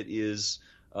something that is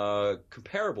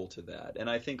comparable to that? And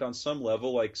I think on some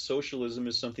level, like socialism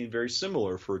is something very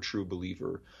similar for a true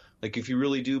believer. Like if you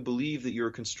really do believe that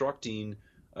you're constructing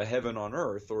a heaven on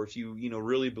earth, or if you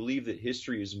really believe that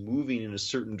history is moving in a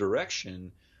certain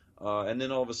direction, and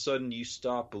then all of a sudden you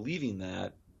stop believing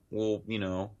that, well,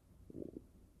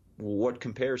 what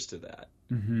compares to that?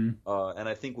 Mm-hmm. And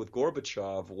I think with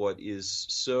Gorbachev, what is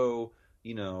so,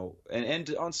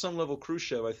 and on some level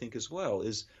Khrushchev, I think as well,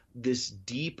 is this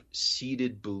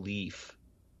deep-seated belief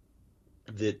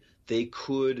that they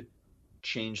could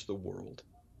change the world,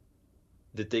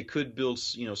 that they could build,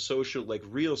 social, like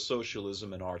real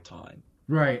socialism in our time.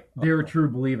 Right. They were true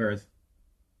believers.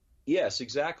 Yes,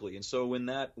 exactly. And so when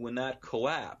that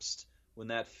collapsed, when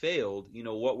that failed,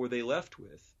 what were they left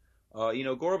with?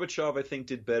 Gorbachev, I think,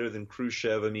 did better than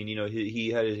Khrushchev. I mean, he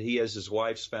has his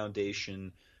wife's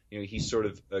foundation. He's sort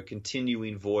of a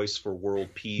continuing voice for world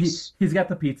peace. He's got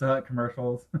the Pizza Hut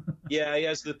commercials. Yeah, he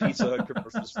has the Pizza Hut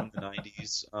commercials from the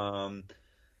 90s.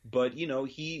 But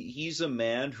he's a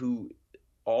man who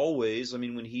always, I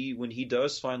mean, when he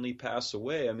does finally pass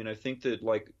away, I mean, I think that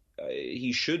like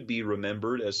he should be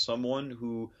remembered as someone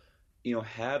who,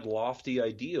 had lofty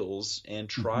ideals and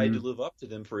tried to Hmm. live up to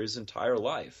them for his entire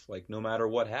life, like no matter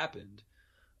what happened.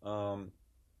 Um,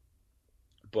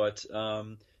 but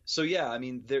so yeah, I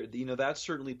mean, there, that's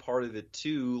certainly part of it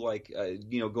too. Like,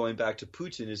 going back to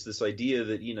Putin is this idea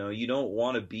that you don't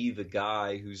want to be the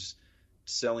guy who's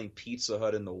selling Pizza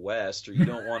Hut in the West, or you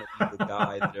don't want to be the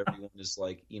guy that everyone is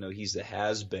like, he's a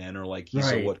has been, or like he's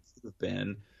a Right. what could have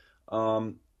been.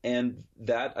 And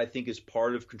that I think is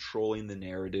part of controlling the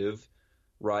narrative,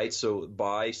 right? So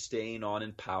by staying on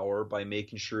in power, by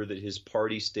making sure that his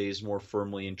party stays more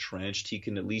firmly entrenched, he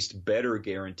can at least better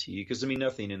guarantee, because I mean,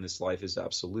 nothing in this life is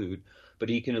absolute, but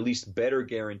he can at least better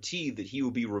guarantee that he will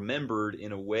be remembered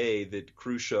in a way that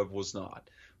Khrushchev was not,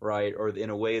 right? Or in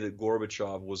a way that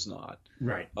Gorbachev was not.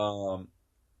 Right. Um,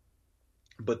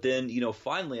 but then,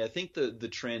 finally, I think the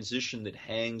transition that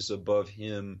hangs above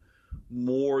him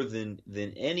more than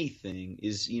anything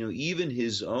is, even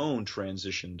his own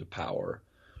transition to power,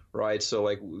 right? So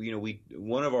like, we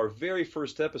one of our very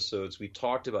first episodes, we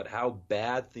talked about how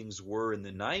bad things were in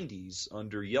the 90s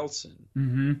under Yeltsin.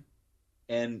 Hmm.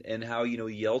 And how,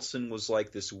 Yeltsin was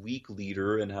like this weak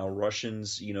leader, and how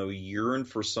Russians, yearn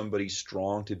for somebody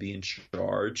strong to be in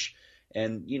charge.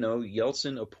 And,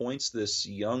 Yeltsin appoints this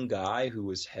young guy who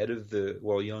was head of the,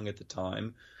 well, young at the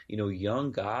time,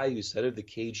 young guy who's head of the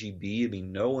KGB. I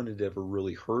mean, no one had ever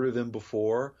really heard of him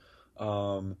before.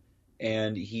 Um,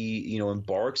 and he,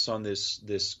 embarks on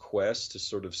this quest to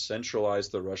sort of centralize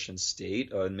the Russian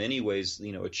state. In many ways,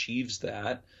 achieves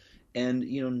that. And,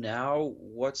 now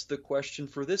what's the question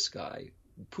for this guy,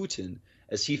 Putin,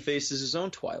 as he faces his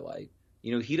own twilight?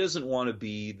 He doesn't want to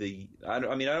be I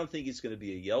mean, I don't think he's going to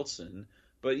be a Yeltsin,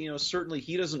 but, certainly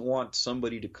he doesn't want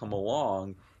somebody to come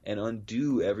along and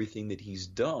undo everything that he's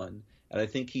done. And I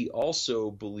think he also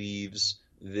believes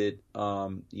that,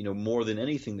 more than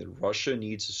anything, that Russia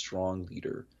needs a strong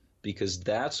leader, because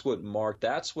that's what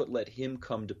let him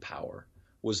come to power,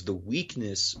 was the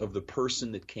weakness of the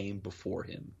person that came before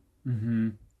him. Hmm.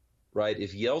 Right?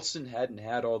 If Yeltsin hadn't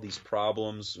had all these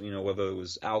problems, whether it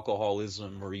was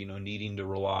alcoholism or needing to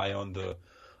rely on the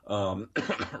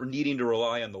or needing to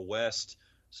rely on the West,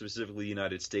 specifically the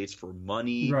United States, for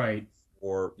money Right.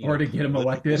 or Or to get him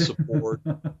political elected. support,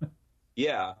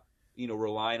 yeah,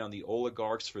 relying on the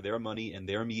oligarchs for their money and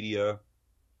their media,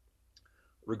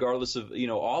 regardless of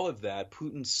all of that,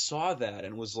 Putin saw that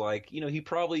and was like, he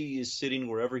probably is sitting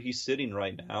wherever he's sitting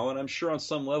right now, and I'm sure on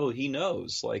some level he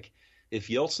knows, like, if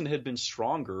Yeltsin had been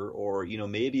stronger, or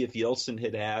maybe if Yeltsin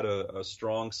had had a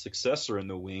strong successor in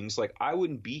the wings, like, I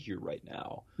wouldn't be here right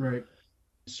now. Right.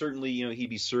 Certainly, he'd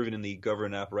be serving in the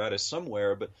government apparatus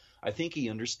somewhere, but I think he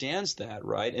understands that,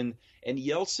 right? And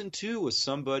Yeltsin too was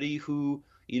somebody who,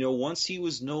 once he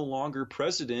was no longer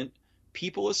president,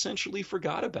 people essentially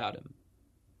forgot about him.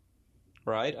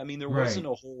 Right? I mean, there wasn't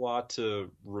Right. a whole lot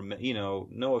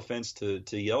no offense to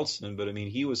Yeltsin, but I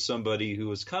mean, he was somebody who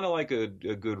was kind of like a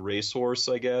good racehorse,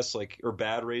 I guess, like, or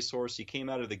bad racehorse. He came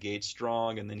out of the gate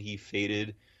strong, and then he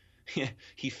faded.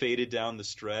 He faded down the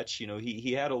stretch.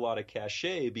 He had a lot of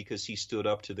cachet because he stood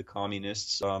up to the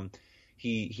communists.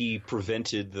 He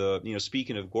prevented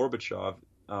speaking of Gorbachev,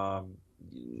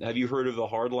 have you heard of the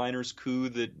hardliners coup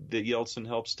that Yeltsin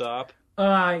helped stop?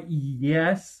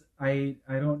 Yes. I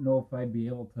don't know if I'd be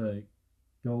able to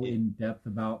go Yeah. in depth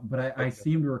about, but I Okay.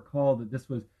 seem to recall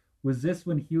that was this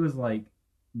when he was like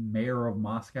mayor of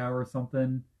Moscow or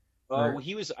something? Well, Or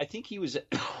I think he was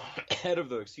head of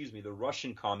the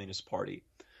Russian Communist Party,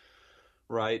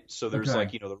 right? So there's okay.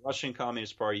 like, the Russian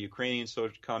Communist Party, Ukrainian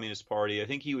Social Communist Party. I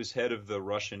think he was head of the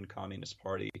Russian Communist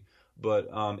Party. But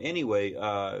anyway,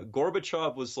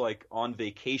 Gorbachev was like on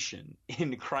vacation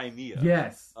in Crimea.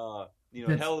 Yes.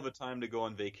 That's Hell of a time to go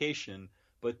on vacation.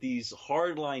 But these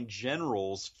hardline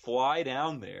generals fly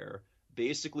down there,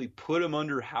 basically put him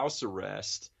under house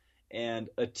arrest, and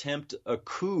attempt a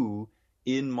coup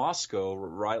in Moscow,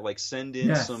 right? Like, send in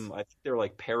yes. some, I think they're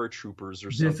like paratroopers or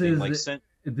This something. is Like, send,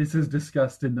 this is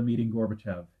discussed in the Meeting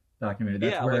Gorbachev documentary.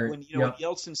 That's yeah, like where when yep.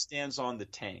 Yeltsin stands on the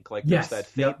tank, like there's that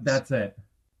Yes. Yep, famous that's it.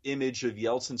 image of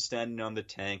Yeltsin standing on the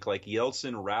tank. Like,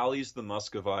 Yeltsin rallies the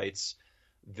Muscovites.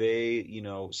 They,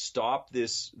 stop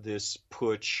this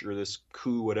putsch or this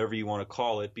coup, whatever you want to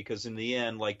call it, because in the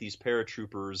end, like, these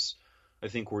paratroopers, I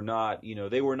think, were not,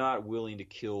 they were not willing to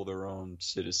kill their own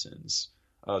citizens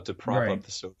to prop up Right.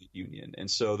 the Soviet Union. And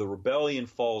so the rebellion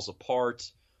falls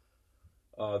apart.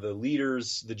 The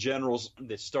leaders, the generals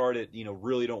that started,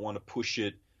 really don't want to push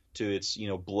it to its,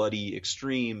 bloody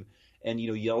extreme. and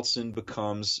Yeltsin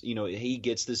becomes, he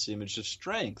gets this image of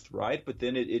strength, right? But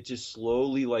then it just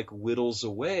slowly like whittles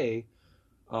away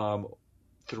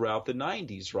throughout the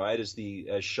 90s, right?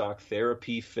 As shock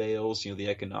therapy fails, the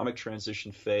economic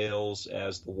transition fails,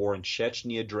 as the war in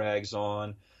Chechnya drags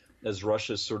on, as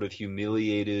Russia's sort of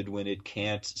humiliated when it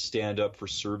can't stand up for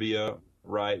Serbia,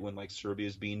 right? When like Serbia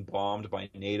is being bombed by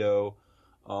NATO.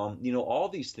 All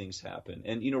these things happen.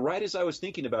 And, right as I was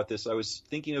thinking about this, I was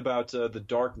thinking about The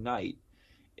Dark Knight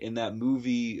in that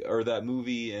movie,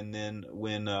 and then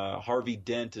when Harvey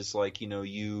Dent is like,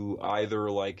 you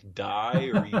either like die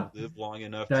or you live long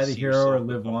enough die to the see hero yourself or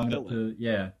live become long a enough villain.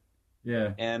 to,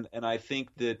 yeah. And I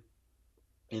think that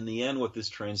in the end, what this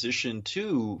transition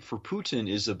to for Putin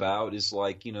is about is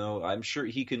like, I'm sure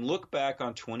he can look back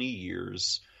on 20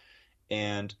 years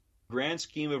and grand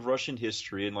scheme of Russian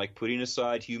history, and like putting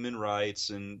aside human rights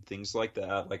and things like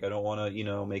that. Like, I don't want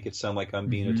to, make it sound like I'm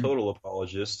being a Mm-hmm. total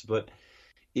apologist, but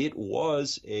it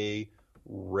was a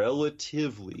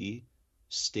relatively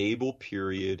stable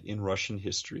period in Russian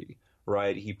history,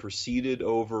 right? He proceeded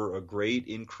over a great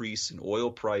increase in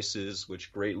oil prices,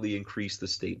 which greatly increased the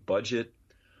state budget,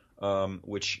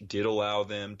 which did allow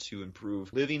them to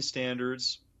improve living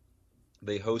standards.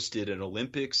 They hosted an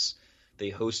Olympics.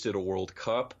 They hosted a World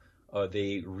Cup.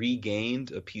 They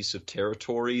regained a piece of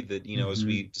territory that, as Mm-hmm.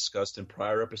 we discussed in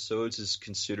prior episodes, is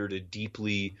considered a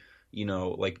deeply,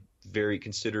 like very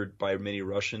considered by many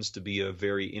Russians to be a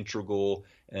very integral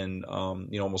and,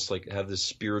 almost like have this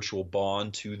spiritual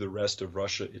bond to the rest of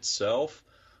Russia itself.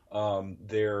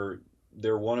 They're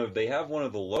they have one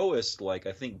of the lowest, like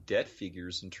I think, debt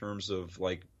figures in terms of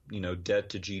like, debt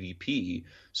to GDP.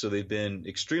 So they've been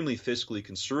extremely fiscally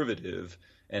conservative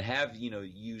and have,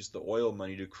 used the oil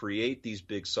money to create these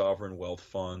big sovereign wealth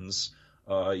funds.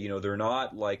 They're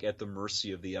not like at the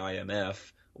mercy of the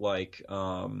IMF, like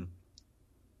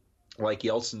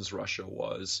Yeltsin's Russia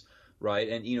was, right?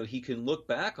 And he can look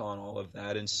back on all of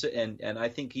that and say, and I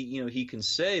think he can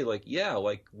say like, yeah,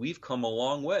 like we've come a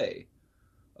long way.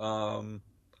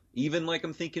 Even like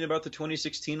I'm thinking about the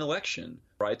 2016 election,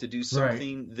 right? To do Right.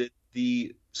 something that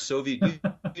the Soviet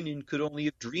Union could only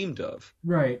have dreamed of,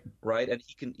 Right. right? And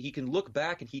he can look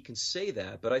back and he can say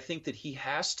that, but I think that he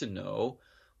has to know,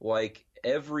 like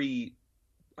every,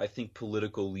 I think,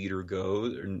 political leader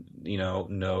goes, or,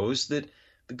 knows that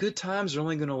the good times are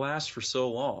only going to last for so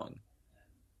long,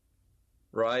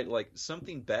 right? Like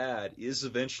something bad is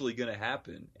eventually going to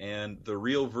happen, and the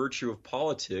real virtue of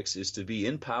politics is to be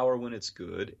in power when it's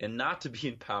good and not to be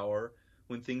in power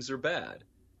when things are bad.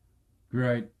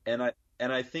 Right. And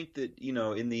I think that,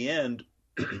 in the end,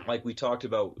 like we talked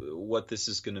about what this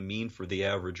is going to mean for the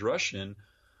average Russian,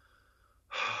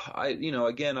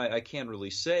 again, I can't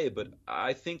really say, but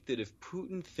I think that if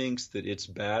Putin thinks that it's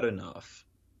bad enough,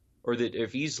 or that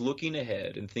if he's looking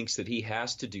ahead and thinks that he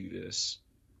has to do this,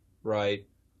 right,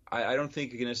 I don't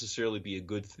think it can necessarily be a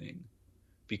good thing.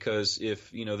 Because if,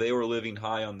 they were living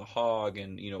high on the hog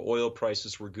and, oil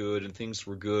prices were good and things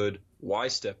were good, why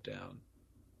step down?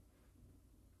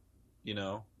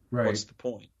 Right. What's the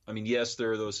point? I mean, yes,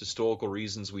 there are those historical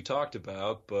reasons we talked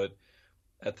about, but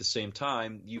at the same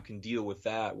time, you can deal with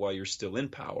that while you're still in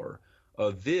power.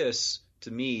 This,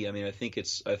 to me, I mean, I think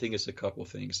it's a couple of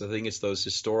things. I think it's those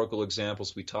historical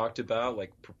examples we talked about,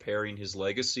 like preparing his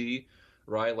legacy,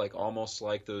 right? Like almost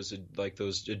like those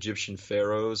Egyptian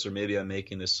pharaohs, or maybe I'm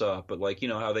making this up, but like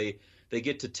how they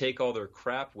get to take all their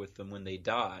crap with them when they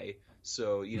die.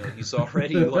 So he's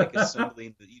already like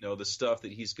assembling the stuff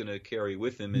that he's going to carry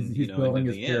with him, and He's into building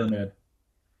his the end.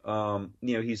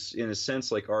 pyramid. He's in a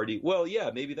sense like already. Well, yeah,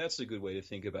 maybe that's a good way to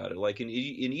think about it. Like in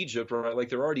Egypt, right? Like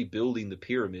they're already building the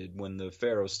pyramid when the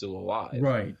pharaoh's still alive,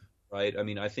 Right. right? I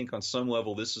mean, I think on some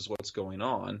level this is what's going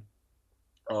on.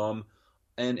 Um,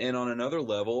 and on another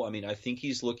level, I mean, I think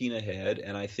he's looking ahead,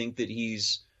 and I think that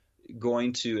he's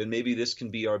going to, and maybe this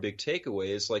can be our big takeaway,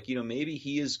 is like, maybe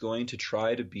he is going to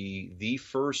try to be the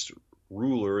first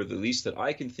ruler, at least that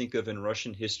I can think of in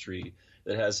Russian history,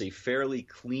 that has a fairly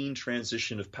clean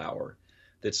transition of power,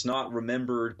 that's not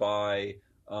remembered by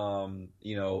something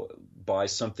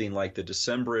like the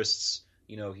Decembrists.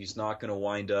 He's not going to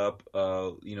wind up,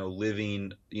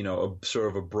 living, a sort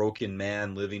of a broken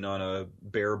man living on a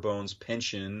bare bones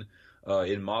pension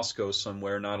in Moscow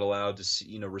somewhere, not allowed to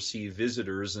see, receive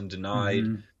visitors and denied,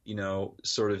 Mm-hmm.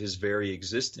 Sort of his very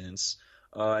existence.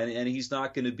 And he's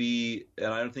not going to be, and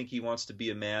I don't think he wants to be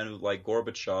a man who, like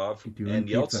Gorbachev Doing and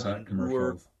Pizza Hut Yeltsin, who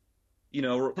were,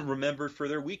 commercials. remembered for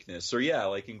their weakness. Or yeah,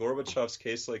 like in Gorbachev's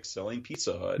case, like selling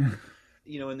Pizza Hut.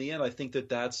 in the end, I think that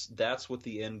that's what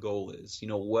the end goal is.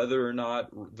 Whether or not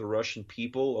the Russian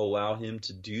people allow him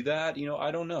to do that,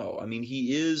 I don't know. I mean,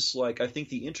 he is like, I think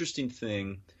the interesting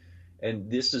thing, and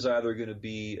this is either going to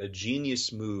be a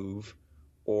genius move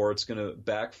or it's going to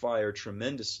backfire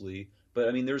tremendously. But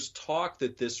I mean, there's talk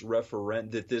that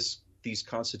these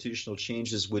constitutional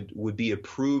changes would be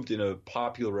approved in a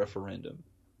popular referendum.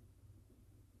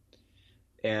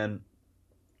 And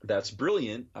that's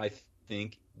brilliant, I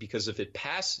think, because if it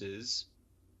passes,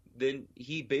 then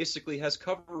he basically has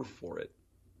cover for it,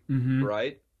 Mm-hmm.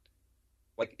 right?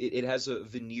 Like it has a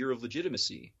veneer of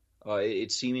legitimacy.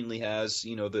 It seemingly has,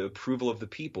 the approval of the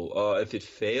people. If it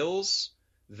fails,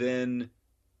 then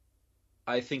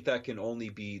I think that can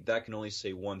only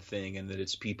say one thing, and that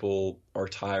it's people are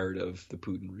tired of the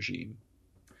Putin regime.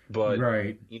 But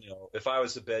Right. if I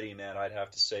was a betting man, I'd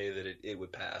have to say that it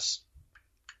would pass.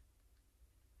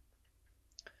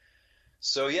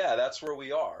 So yeah, that's where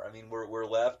we are. I mean, we're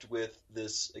left with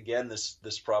this again,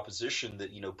 this proposition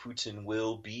that Putin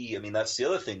will be. I mean, that's the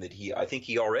other thing that I think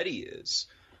he already is,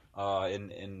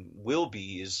 and will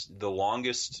be is the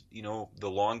longest,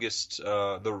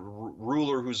 the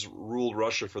ruler who's ruled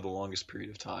Russia for the longest period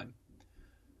of time.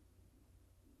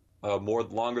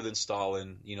 Longer than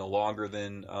Stalin, longer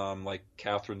than like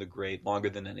Catherine the Great, longer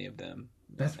than any of them.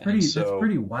 That's And that's so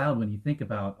pretty wild when you think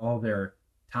about all their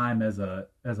time as a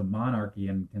monarchy,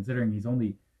 and considering he's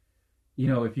only,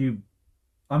 if you,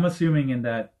 I'm assuming in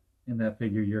that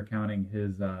figure you're counting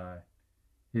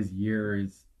his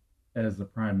years as the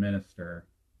prime minister,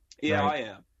 yeah, right? I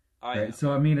am. I Right. am.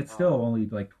 So I mean, it's still Um, only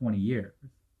like 20 years.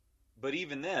 But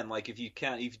even then, like if you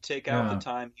take out the Yeah.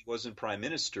 time he wasn't prime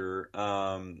minister,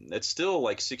 it's still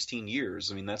like 16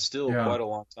 years. I mean, that's still Yeah. quite a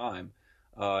long time.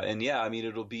 And yeah, I mean,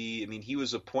 I mean, he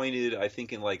was appointed, I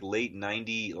think, in like late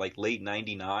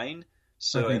 99. I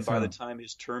So, think and by the so. time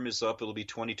his term is up, it'll be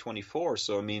 2024.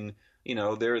 So, I mean,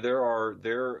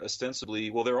 there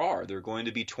ostensibly, well, there are going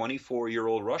to be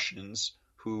 24-year-old Russians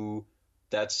who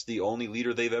that's the only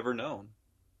leader they've ever known.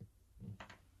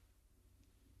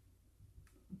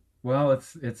 Well,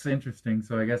 it's interesting.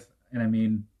 So I guess, and I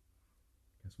mean,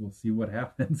 I guess we'll see what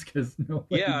happens because nobody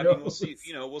Yeah, I mean, we'll see,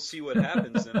 knows. we'll see what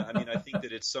happens. And I mean, I think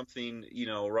that it's something,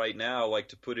 right now, like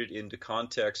to put it into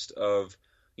context of,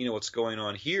 what's going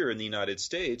on here in the United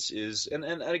States is, and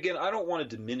again, I don't want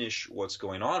to diminish what's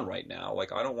going on right now.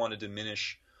 Like, I don't want to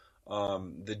diminish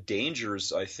the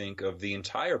dangers, I think, of the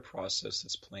entire process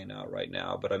that's playing out right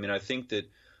now. But I mean, I think that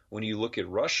when you look at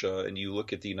Russia and you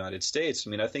look at the United States, I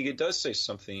mean, I think it does say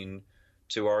something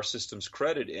to our system's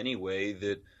credit anyway,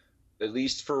 that at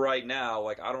least for right now,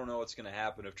 like I don't know what's going to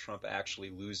happen if Trump actually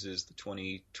loses the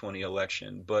 2020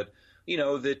 election, but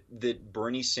that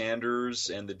Bernie Sanders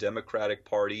and the Democratic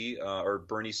Party, or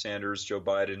Bernie Sanders, Joe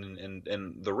Biden,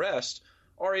 and the rest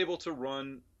are able to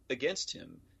run against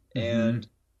him, Hmm.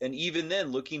 and even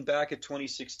then, looking back at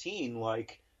 2016,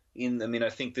 I mean, I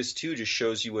think this too just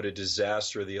shows you what a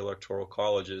disaster the Electoral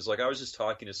College is. Like I was just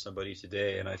talking to somebody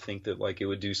today, and I think that like it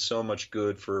would do so much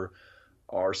good for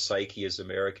our psyche as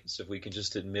Americans if we can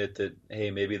just admit that,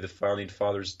 hey, maybe the founding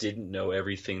fathers didn't know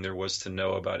everything there was to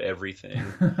know about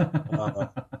everything. Uh,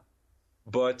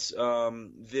 but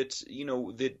that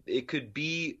that it could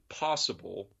be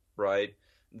possible, right?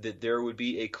 That there would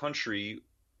be a country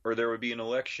or there would be an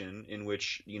election in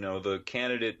which the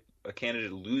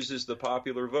candidate loses the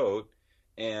popular vote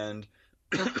and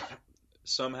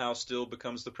somehow still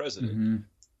becomes the president, Hmm.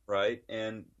 right?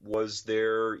 And was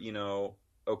there,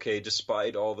 okay,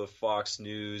 despite all the Fox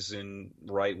News and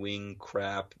right wing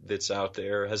crap that's out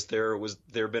there, was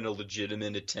there been a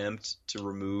legitimate attempt to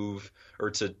remove or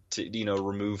to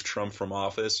remove Trump from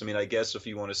office? I mean, I guess if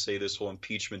you want to say this whole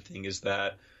impeachment thing is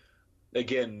that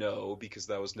again, no, because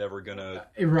that was never gonna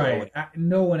go. Right.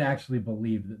 No one actually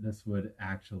believed that this would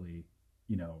actually,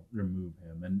 remove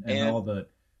him, and And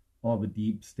all the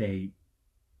deep state,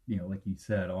 like you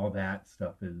said, all that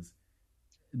stuff is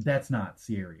that's not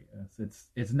serious.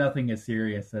 It's nothing as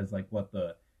serious as like what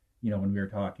the, when we were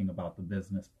talking about the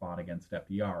business plot against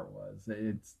FDR was.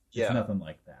 It's yeah, nothing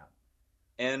like that.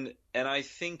 and I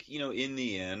think in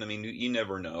the end, I mean, you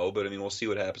never know, but I mean, we'll see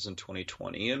what happens in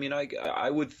 2020. I mean, I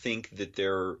would think that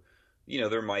there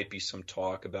might be some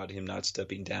talk about him not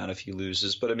stepping down if he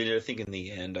loses, but I mean, I think in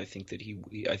the end, I think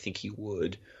he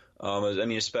would. I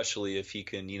mean, especially if he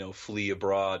can, flee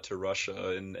abroad to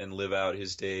Russia and live out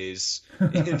his days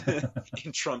in,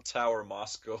 in Trump Tower,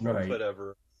 Moscow, or Right.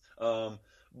 whatever. Um,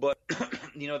 but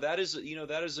that is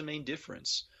the main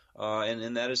difference,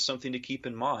 and that is something to keep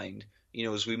in mind,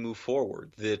 as we move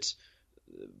forward. That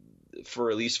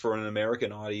for at least for an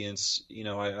American audience,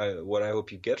 what I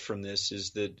hope you get from this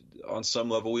is that on some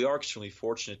level we are extremely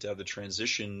fortunate to have the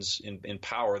transitions in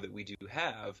power that we do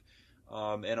have,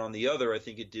 and on the other, I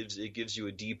think it gives you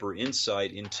a deeper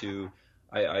insight into,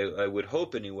 I would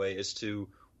hope anyway, as to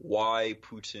why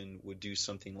Putin would do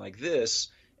something like this,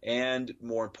 and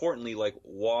more importantly, like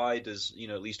why does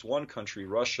at least one country,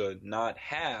 Russia, not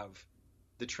have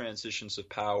the transitions of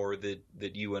power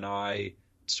that you and I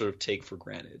sort of take for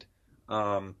granted.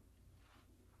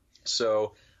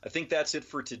 So I think that's it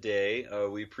for today.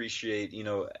 We appreciate,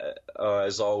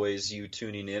 as always, you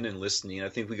tuning in and listening. I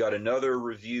think we got another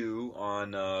review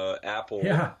on Apple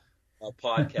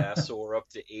podcast, so we're up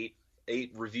to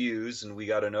eight reviews, and we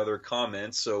got another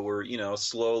comment. So we're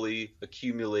slowly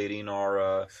accumulating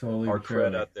our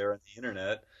cred out there on the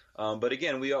internet. But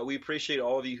again, we appreciate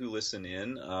all of you who listen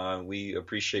in. We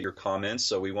appreciate your comments.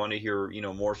 So we want to hear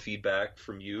more feedback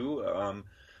from you,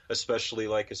 especially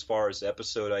like as far as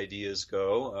episode ideas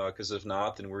go. Because if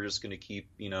not, then we're just going to keep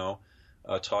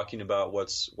talking about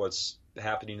what's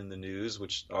happening in the news,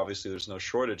 which obviously there's no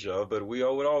shortage of. But we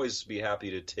would always be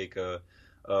happy to take a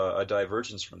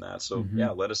divergence from that. So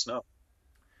yeah, let us know.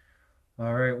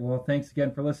 All right. Well, thanks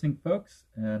again for listening, folks.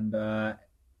 And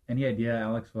any idea,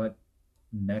 Alex, what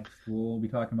next we'll be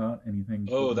talking about? Anything?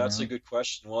 Oh, that's a good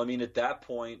question. Well, I mean, at that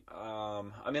point,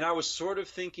 I was sort of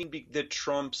thinking that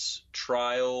Trump's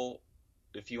trial,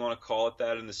 if you want to call it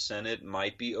that, in the Senate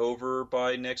might be over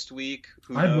by next week.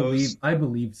 Who knows? I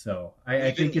believe so.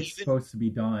 I think it's supposed to be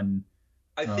done.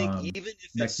 I think even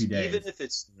if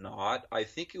it's not, I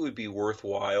think it would be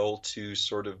worthwhile to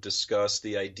sort of discuss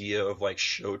the idea of like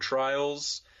show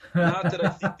trials. Not that I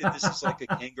think that this is like a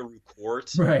kangaroo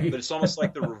court, right, but it's almost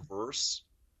like the reverse,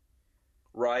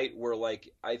 right? Where like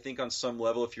I think on some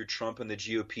level, if you're Trump and the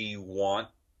GOP, you want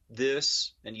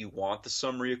this and you want the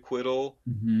summary acquittal.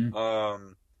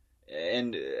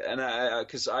 And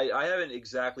because I haven't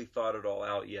exactly thought it all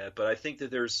out yet, but I think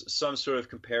that there's some sort of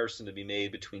comparison to be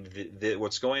made between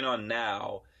what's going on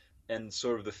now and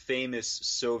sort of the famous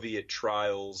Soviet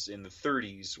trials in the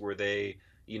 30s, where they,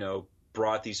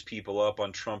 brought these people up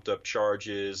on trumped up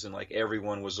charges, and like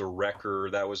everyone was a wrecker.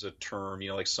 That was a term,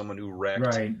 like someone who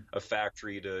wrecked a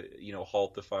factory to,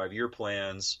 halt the 5-year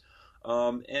plans.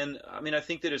 And I mean, I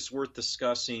think that it's worth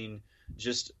discussing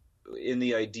just in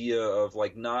the idea of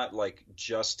like not like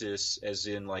justice as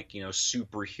in like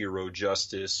superhero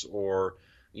justice or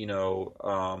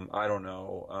I don't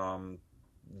know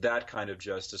that kind of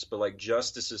justice, but like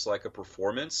justice is like a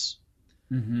performance,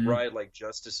 right? Like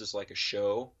justice is like a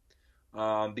show,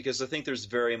 because I think there's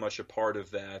very much a part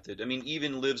of that I mean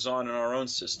even lives on in our own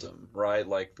system, right?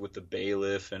 Like with the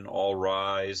bailiff and All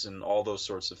Rise and all those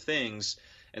sorts of things.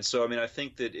 And so, I mean, I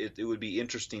think that it would be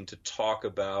interesting to talk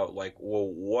about, like, well,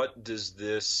 what does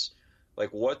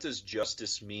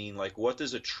justice mean? Like, what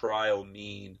does a trial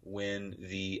mean when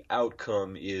the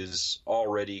outcome is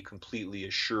already completely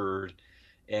assured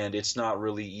and it's not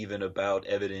really even about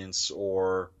evidence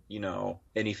or,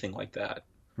 anything like that?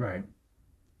 Right.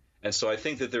 And so I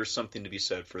think that there's something to be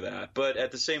said for that. But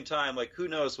at the same time, like, who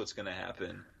knows what's going to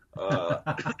happen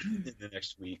in the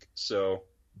next week. So,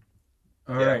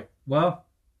 all right. Well,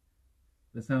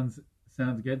 that sounds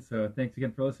good. So thanks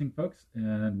again for listening, folks,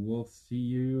 and we'll see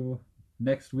you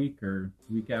next week or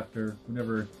week after,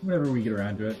 whenever we get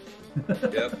around to it.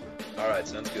 Yep. All right.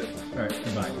 Sounds good. All right.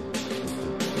 Goodbye.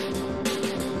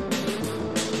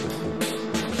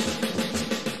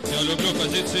 Я люблю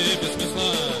позиции без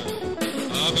смысла,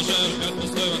 обожаю взгляд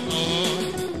пустой в окно.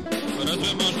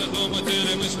 Разве можно думать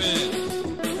или мыслить,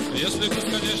 если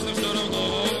бесконечно все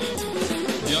равно?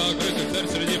 Я открытый царь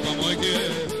среди помойки,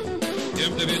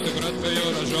 кем-то ведь украдкою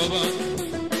разжеван.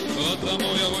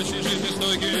 Потому я очень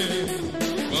жизнестойкий,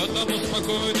 потому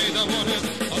спокойный и доволен.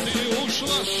 А ты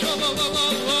ушла,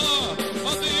 ша-ла-ла-ла-ла,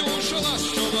 а ты ушла,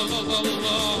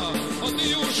 ша-ла-ла-ла-ла, а ты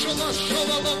ушла,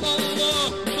 ша-ла-ла-ла-ла,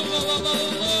 ша-ла-ла-ла-ла.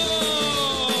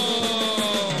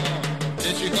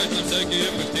 Не чихать на всякие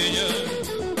пыхтения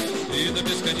и до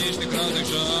бесконечных разных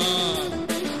жар.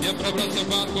 Не пробраться в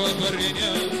банку от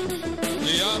варенья,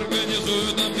 я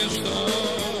организую там генштаб.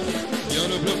 Я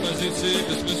люблю позиции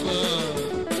без смысла,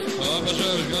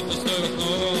 обожаю взгляд пустой в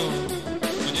окно.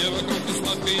 Мне вокруг не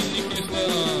сладко и не кисло,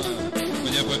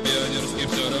 мне по-пионерски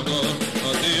все равно. А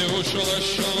ты ушла,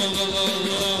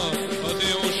 ша-ла-ла-ла-ла, а ты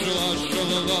ушла,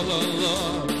 ша-ла-ла-ла-ла,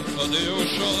 а ты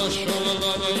ушла,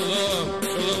 ша-ла-ла-ла-ла.